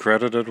should be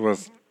credited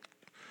with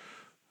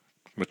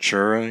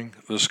maturing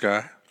this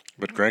guy,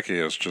 but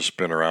Greinke has just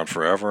been around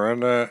forever,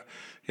 and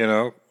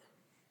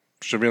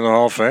should be in the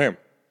Hall of Fame.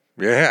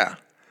 Yeah.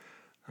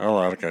 A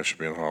lot of guys should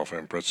be in the Hall of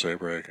Fame. Brett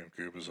Saberhagen,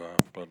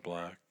 Gubazov, Bud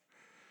Black.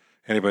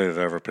 Anybody that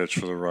ever pitched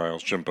for the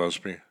Royals, Jim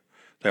Busby,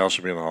 they all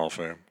should be in the Hall of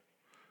Fame.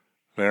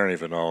 They aren't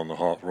even all in the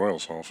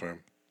Royals Hall of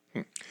Fame.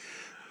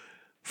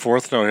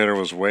 4th no-hitter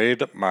was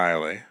Wade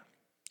Miley,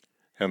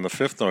 and the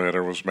 5th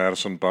no-hitter was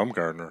Madison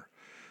Bumgarner.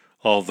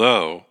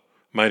 Although,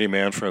 Mighty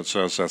Manfred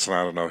says that's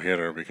not a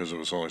no-hitter because it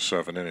was only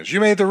 7 innings.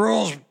 You made the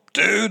rules,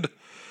 dude!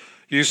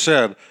 You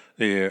said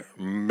the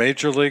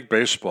Major League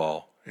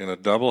Baseball in a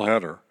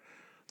doubleheader,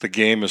 the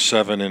game is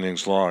 7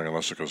 innings long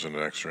unless it goes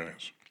into extra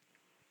innings.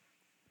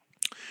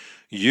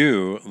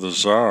 You, the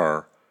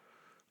czar,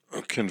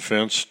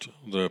 convinced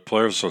the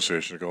Players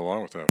Association to go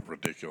along with that.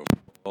 Ridiculous.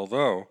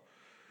 Although,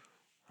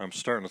 I'm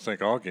starting to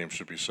think all games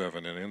should be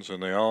 7 innings,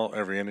 and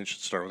every inning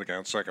should start with a guy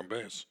on second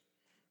base.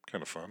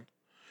 Kind of fun.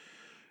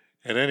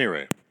 At any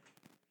rate,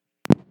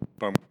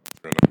 I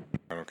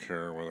don't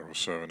care whether it was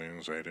 7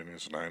 innings, 8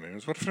 innings, 9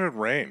 innings. What if it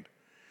rained?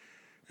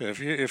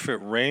 If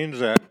it rains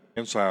that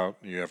ends out,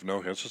 you have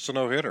no hits, it's a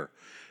no-hitter.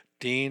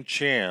 Dean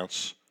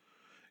Chance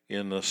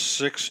in the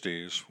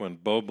 60s when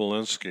Bo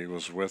Belinsky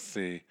was with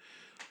the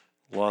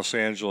Los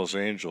Angeles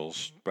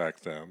Angels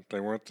back then. They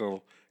weren't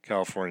the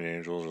California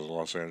Angels or the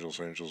Los Angeles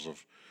Angels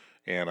of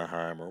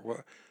Anaheim or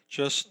what.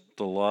 Just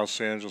the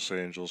Los Angeles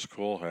Angels,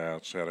 cool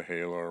hats, had a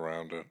halo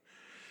around it.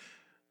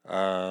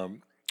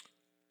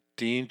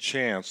 Dean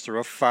Chance threw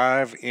a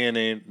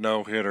 5-inning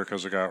no-hitter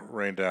because it got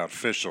rained out.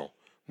 Official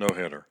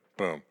no-hitter.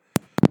 Boom.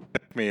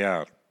 Check me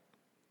out.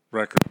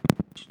 Record.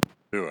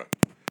 Do it.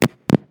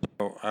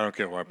 So I don't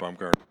get why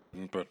Bumgarner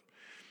didn't, but,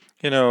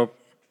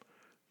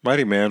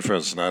 Mighty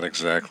Manfred's not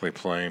exactly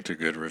playing to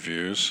good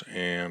reviews,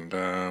 and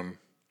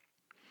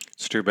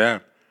it's too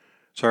bad.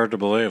 It's hard to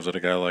believe that a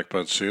guy like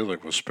Bud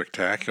Selig was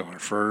spectacular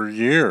for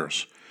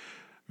years.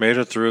 Made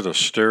it through the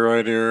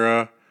steroid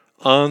era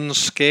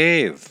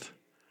unscathed.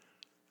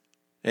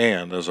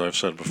 And, as I've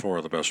said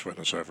before, the best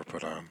witness I ever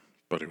put on.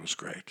 Buddy was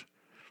great.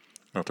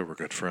 Not that we're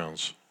good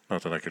friends.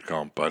 Not that I could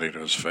call him Buddy to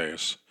his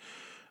face.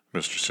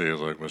 Mr.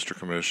 Selig, Mr.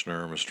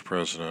 Commissioner, Mr.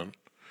 President.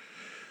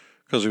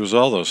 Because he was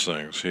all those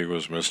things. He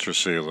was Mr.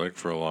 Selig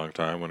for a long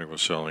time when he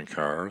was selling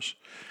cars.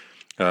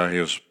 He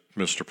was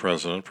Mr.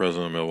 President,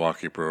 President of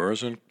Milwaukee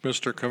Brewers, and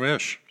Mr.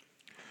 Commissioner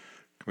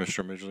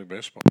of Major League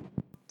Baseball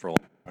for a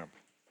long time.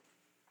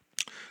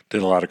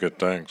 Did a lot of good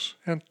things.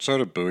 And so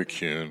did Bowie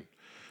Kuhn.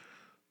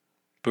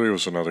 Bowie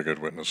was another good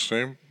witness.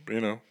 Same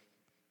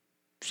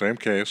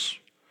case.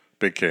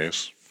 Big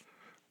case.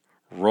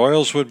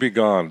 Royals would be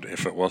gone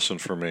if it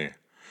wasn't for me.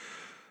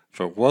 If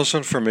it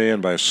wasn't for me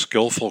and my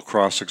skillful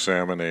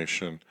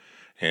cross-examination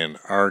and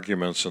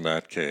arguments in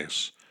that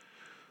case,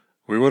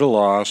 we would have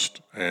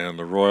lost and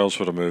the Royals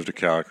would have moved to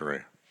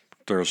Calgary.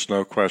 There's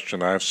no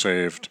question I've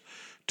saved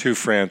 2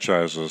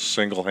 franchises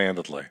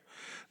single-handedly.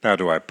 Now,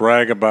 do I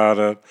brag about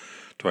it?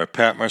 Do I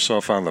pat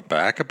myself on the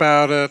back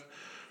about it?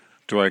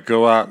 Do I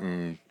go out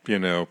and,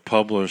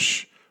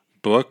 publish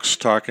books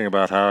talking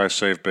about how I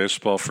saved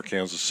baseball for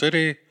Kansas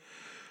City?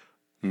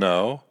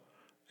 No.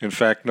 In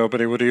fact,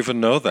 nobody would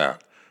even know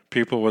that.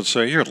 People would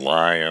say, you're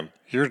lying,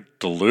 you're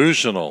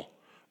delusional.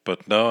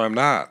 But no, I'm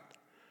not.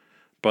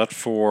 But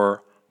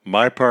for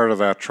my part of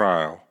that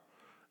trial,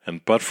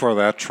 and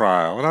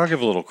I'll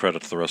give a little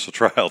credit to the rest of the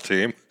trial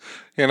team,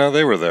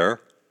 they were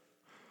there.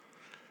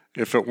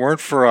 If it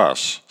weren't for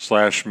us,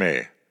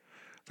 /me,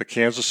 the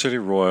Kansas City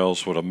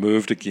Royals would have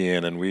moved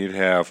again, and we'd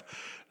have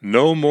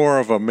no more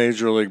of a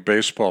Major League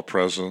Baseball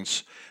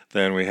presence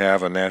than we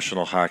have a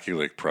National Hockey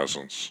League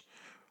presence,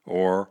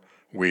 or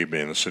we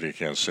being the city of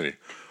Kansas City,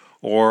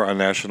 or a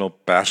National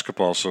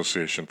Basketball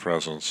Association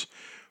presence.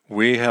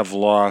 We have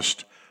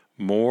lost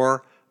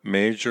more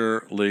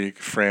Major League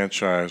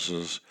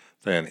franchises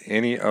than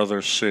any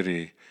other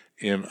city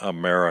in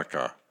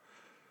America.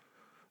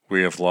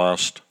 We have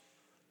lost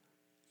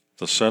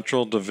the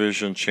Central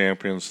Division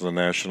champions of the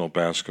National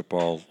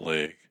Basketball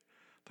League,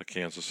 the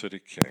Kansas City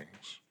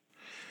Kings.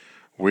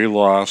 We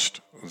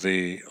lost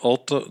the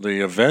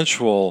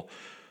eventual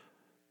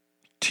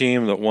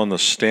team that won the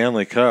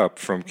Stanley Cup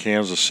from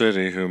Kansas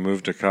City, who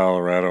moved to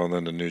Colorado and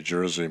then to New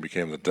Jersey and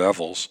became the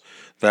Devils.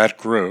 That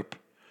group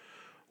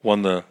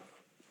won the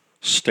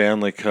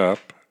Stanley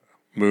Cup,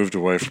 moved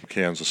away from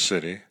Kansas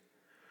City,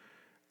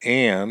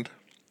 and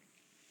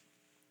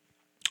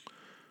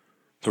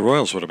the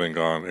Royals would have been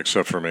gone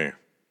except for me.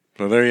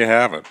 So there you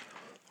have it.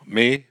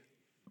 Me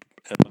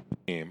and my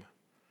team.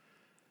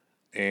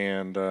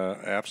 And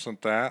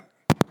absent that,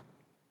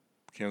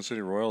 Kansas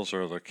City Royals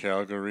are the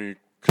Calgary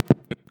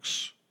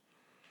Canucks.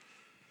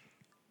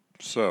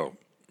 So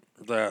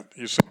that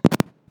you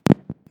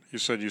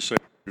said you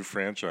saved 2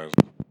 franchises.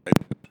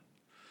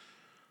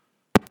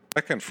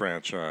 Second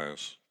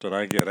franchise that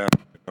I get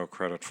absolutely no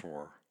credit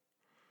for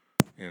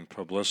in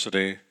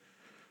publicity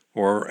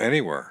or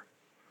anywhere.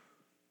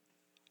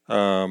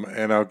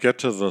 And I'll get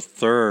to the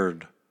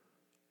third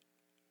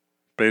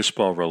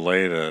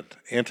baseball-related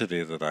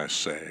entity that I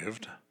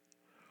saved.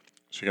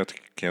 So you got the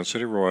Kansas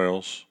City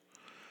Royals.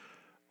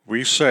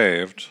 We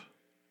saved,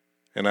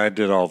 and I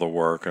did all the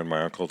work, and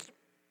my uncle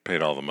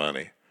paid all the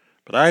money.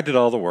 But I did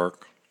all the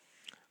work,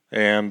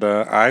 and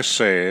I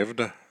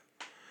saved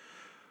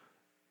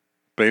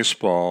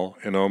baseball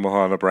in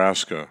Omaha,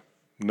 Nebraska.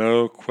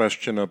 No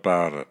question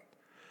about it.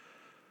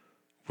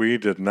 We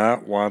did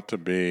not want to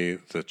be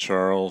the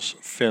Charles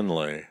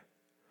Finley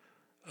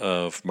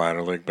of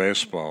minor league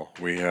baseball.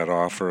 We had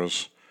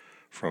offers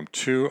from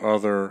 2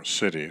 other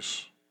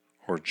cities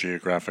or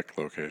geographic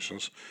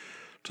locations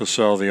to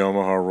sell the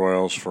Omaha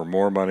Royals for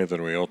more money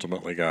than we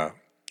ultimately got,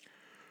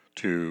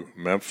 to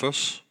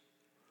Memphis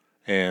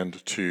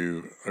and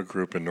to a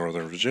group in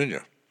Northern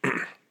Virginia.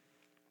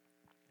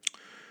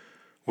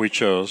 We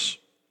chose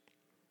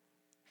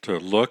to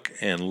look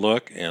and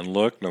look and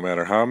look, no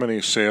matter how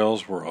many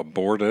sales were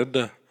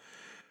aborted.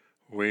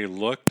 We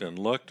looked and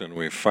looked, and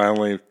we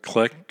finally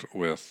clicked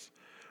with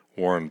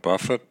Warren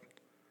Buffett,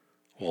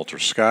 Walter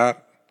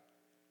Scott,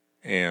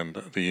 and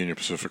the Union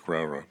Pacific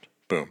Railroad.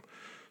 Boom.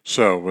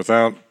 So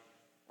without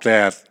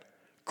that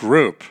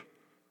group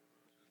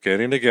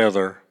getting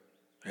together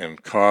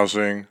and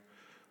causing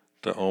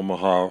the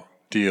Omaha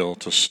deal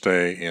to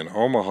stay in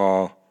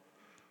Omaha,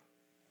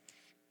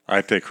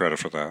 I take credit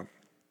for that.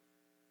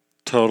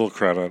 Total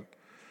credit.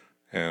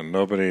 and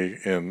nobody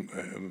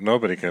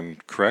can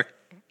correct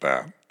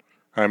that.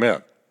 I'm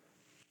it.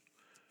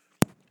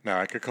 Now,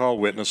 I could call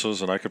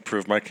witnesses and I could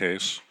prove my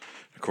case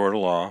in a court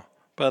of law,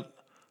 but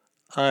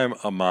I'm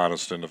a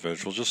modest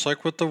individual, just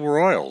like with the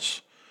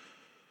Royals.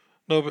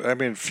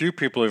 Few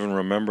people even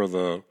remember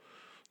the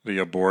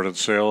aborted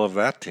sale of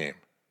that team.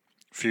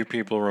 Few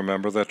people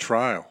remember that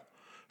trial.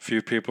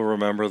 Few people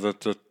remember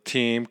that the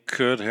team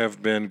could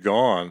have been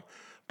gone,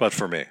 but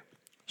for me.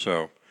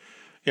 So,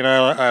 I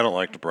don't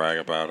like to brag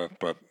about it,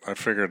 but I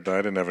figured I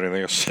didn't have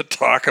anything else to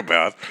talk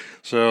about.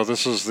 So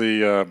this is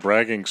the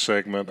bragging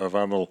segment of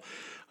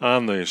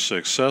on the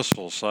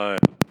successful side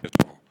of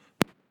baseball.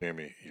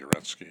 Amy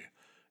Uretsky,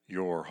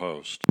 your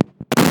host,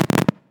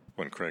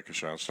 when Craig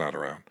Kashan's not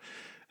around.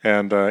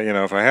 And,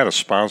 if I had a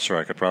sponsor,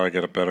 I could probably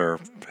get a better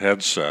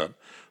headset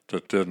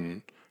that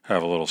didn't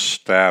have a little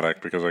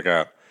static, because I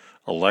got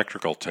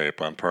electrical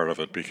tape on part of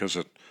it because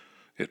it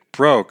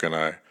broke, and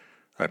I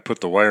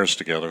put the wires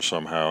together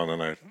somehow, and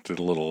then I did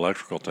a little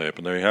electrical tape,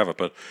 and there you have it.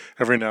 But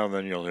every now and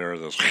then you'll hear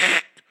this.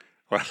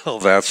 Well,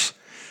 that's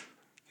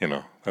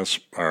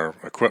our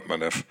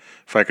equipment.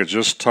 If I could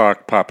just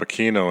talk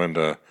Papakino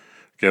into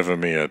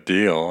giving me a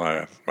deal,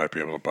 I might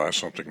be able to buy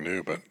something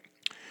new, but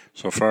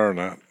so far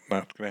not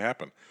going to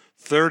happen.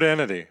 Third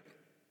entity,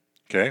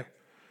 okay?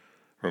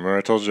 Remember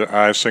I told you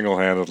I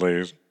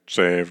single-handedly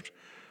saved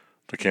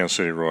the Kansas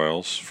City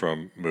Royals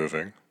from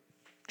moving.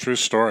 True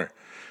story.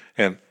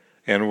 And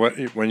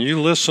when you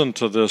listen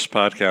to this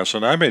podcast,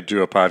 and I may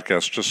do a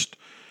podcast just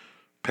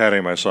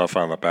patting myself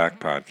on the back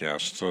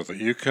podcast, so that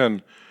you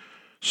can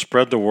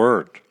spread the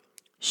word.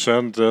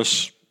 Send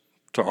this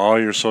to all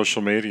your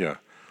social media.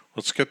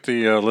 Let's get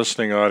the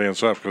listening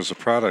audience up, because the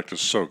product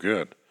is so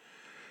good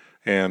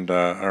and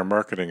our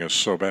marketing is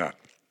so bad.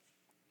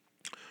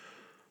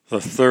 The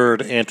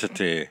third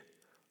entity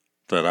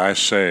that I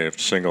saved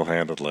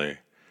single-handedly,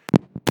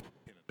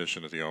 in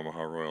addition to the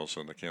Omaha Royals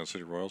and the Kansas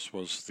City Royals,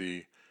 was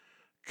the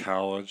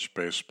College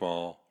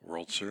Baseball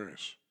World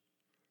Series.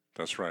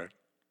 That's right.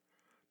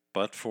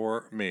 But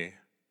for me,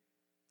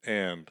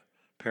 and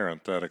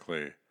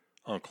parenthetically,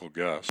 Uncle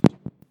Gus,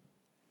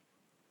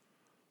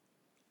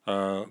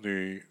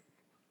 the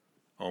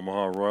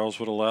Omaha Royals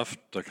would have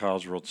left. The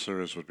College World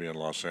Series would be in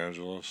Los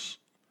Angeles,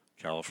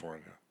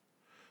 California.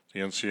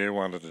 The NCAA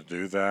wanted to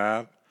do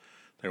that.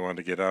 They wanted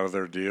to get out of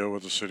their deal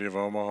with the city of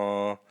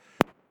Omaha,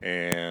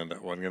 and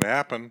it wasn't going to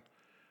happen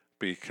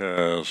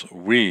because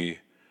we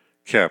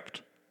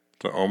kept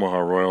the Omaha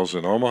Royals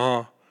in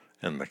Omaha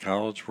and the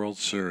College World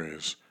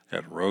Series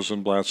at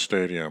Rosenblatt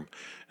Stadium.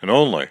 And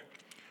only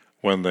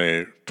when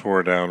they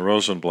tore down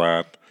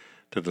Rosenblatt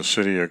did the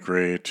city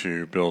agree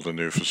to build a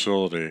new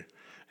facility,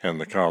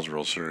 and the College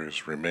World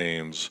Series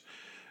remains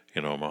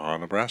in Omaha,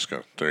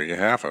 Nebraska. There you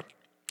have it.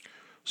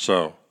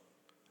 So,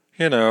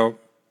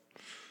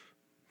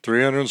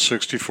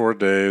 364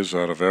 days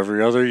out of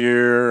every other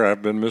year,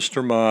 I've been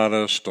Mr.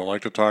 Modest. Don't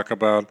like to talk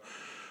about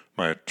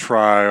my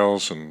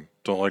trials, and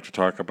don't like to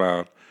talk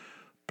about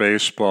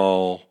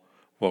baseball,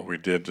 what we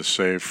did to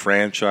save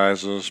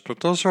franchises.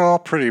 But those are all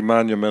pretty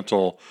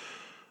monumental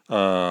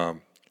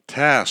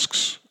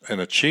tasks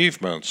and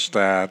achievements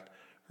that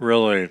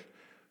really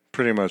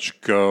pretty much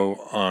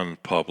go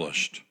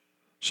unpublished.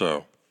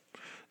 So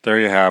there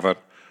you have it.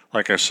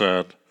 Like I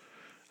said,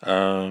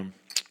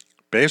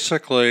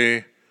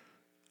 basically,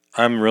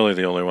 I'm really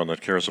the only one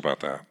that cares about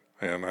that.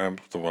 And I'm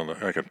the one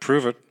that I can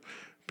prove it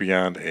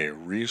beyond a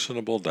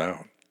reasonable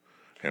doubt.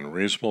 And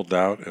reasonable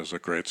doubt is a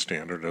great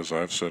standard, as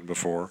I've said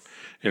before,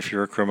 if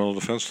you're a criminal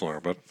defense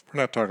lawyer. But we're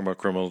not talking about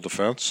criminal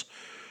defense.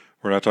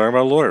 We're not talking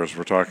about lawyers.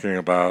 We're talking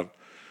about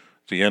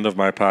the end of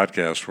my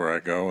podcast, where I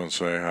go and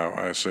say how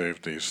I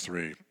saved these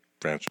three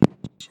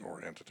franchises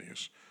or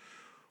entities.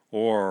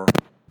 Or,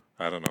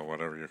 I don't know,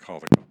 whatever you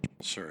call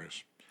the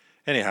series.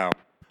 Anyhow,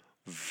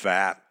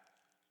 that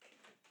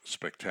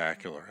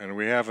spectacular. And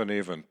we haven't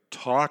even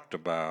talked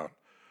about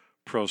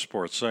Pro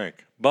Sports Inc.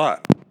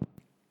 But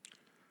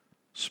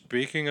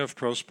speaking of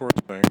Pro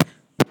Sports Inc.,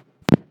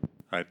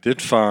 I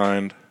did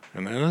find,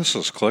 and this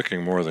is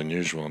clicking more than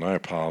usual, and I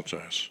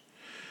apologize.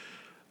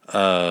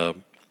 I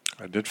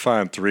did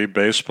find 3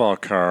 baseball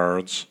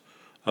cards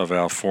of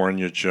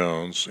Alfornia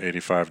Jones,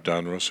 85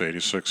 Donruss,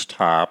 86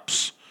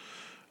 Topps.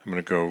 I'm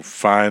going to go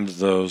find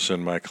those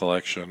in my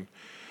collection,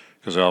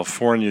 because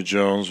Alfornia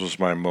Jones was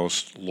my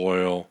most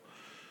loyal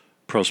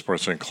Pro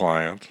Sports Inc.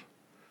 client.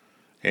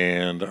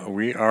 And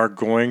we are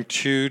going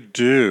to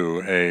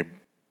do a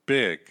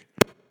big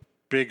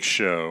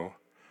show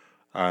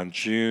on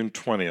June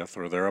 20th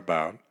or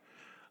thereabout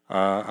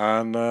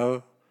on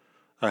a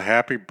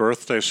happy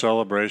birthday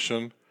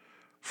celebration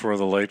for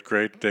the late,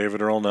 great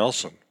David Earl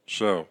Nelson.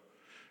 So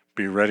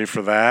be ready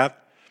for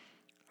that.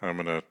 I'm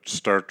going to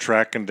start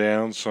tracking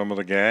down some of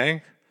the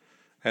gang,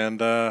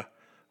 and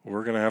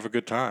we're going to have a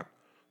good time.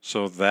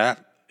 So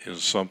that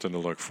is something to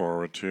look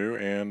forward to,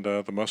 and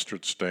the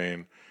mustard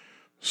stain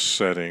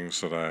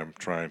settings that I'm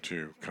trying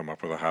to come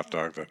up with a hot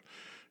dog that,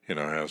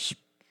 has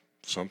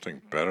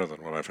something better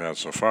than what I've had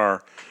so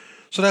far.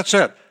 So that's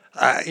it.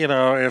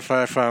 if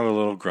I found a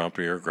little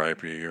grumpy or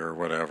gripey or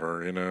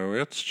whatever,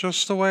 it's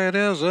just the way it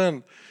is.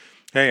 And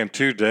hey, in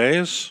 2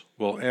 days,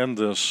 we'll end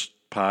this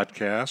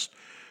podcast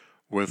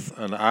with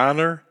an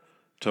honor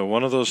to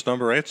one of those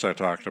number 8s I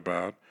talked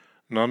about,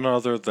 none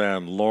other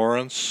than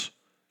Lawrence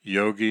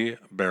Yogi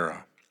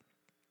Berra.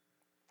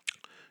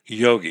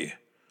 Yogi,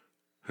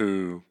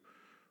 who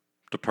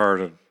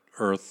departed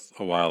Earth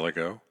a while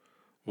ago,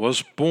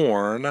 was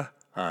born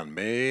on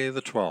May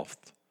the 12th.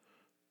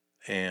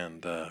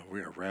 And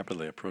we are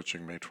rapidly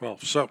approaching May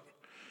 12th. So,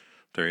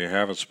 there you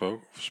have it,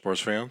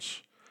 sports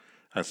fans.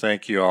 I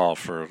thank you all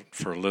for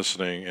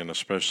listening, and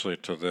especially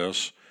to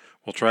this.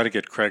 We'll try to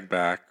get Craig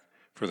back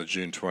for the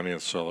June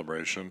 20th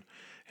celebration.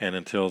 And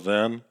until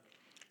then,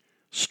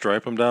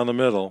 stripe them down the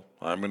middle.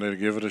 I'm going to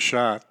give it a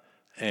shot,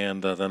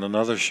 and then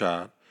another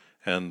shot,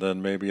 and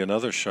then maybe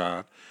another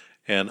shot.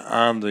 And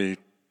on the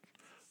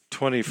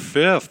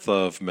 25th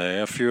of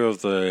May, a few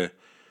of the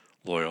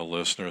loyal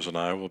listeners and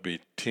I will be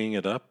teeing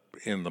it up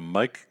in the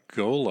Mike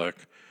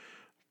Golick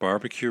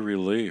Barbecue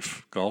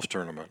Relief Golf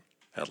Tournament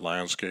at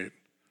Lionsgate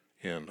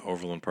in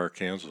Overland Park,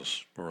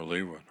 Kansas, or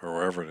Leawood, or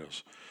wherever it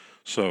is.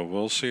 So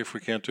we'll see if we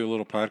can't do a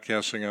little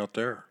podcasting out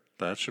there.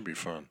 That should be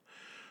fun.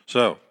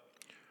 So,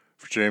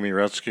 for Jamie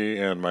Retzky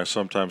and my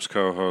sometimes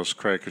co-host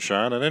Craig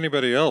Kashan, and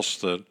anybody else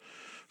that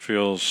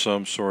feels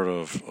some sort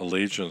of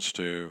allegiance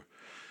to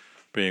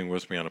being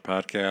with me on a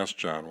podcast,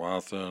 John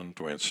Wathen,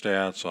 Dwayne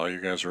Statz, all you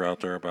guys are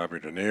out there, Bobby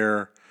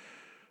Denier,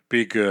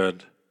 be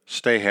good,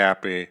 stay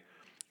happy.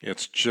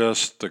 It's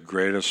just the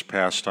greatest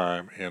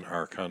pastime in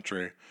our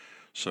country.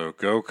 So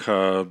go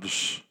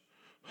Cubs,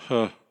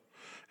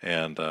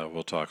 and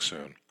we'll talk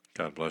soon.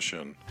 God bless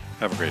you, and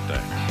have a great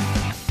day.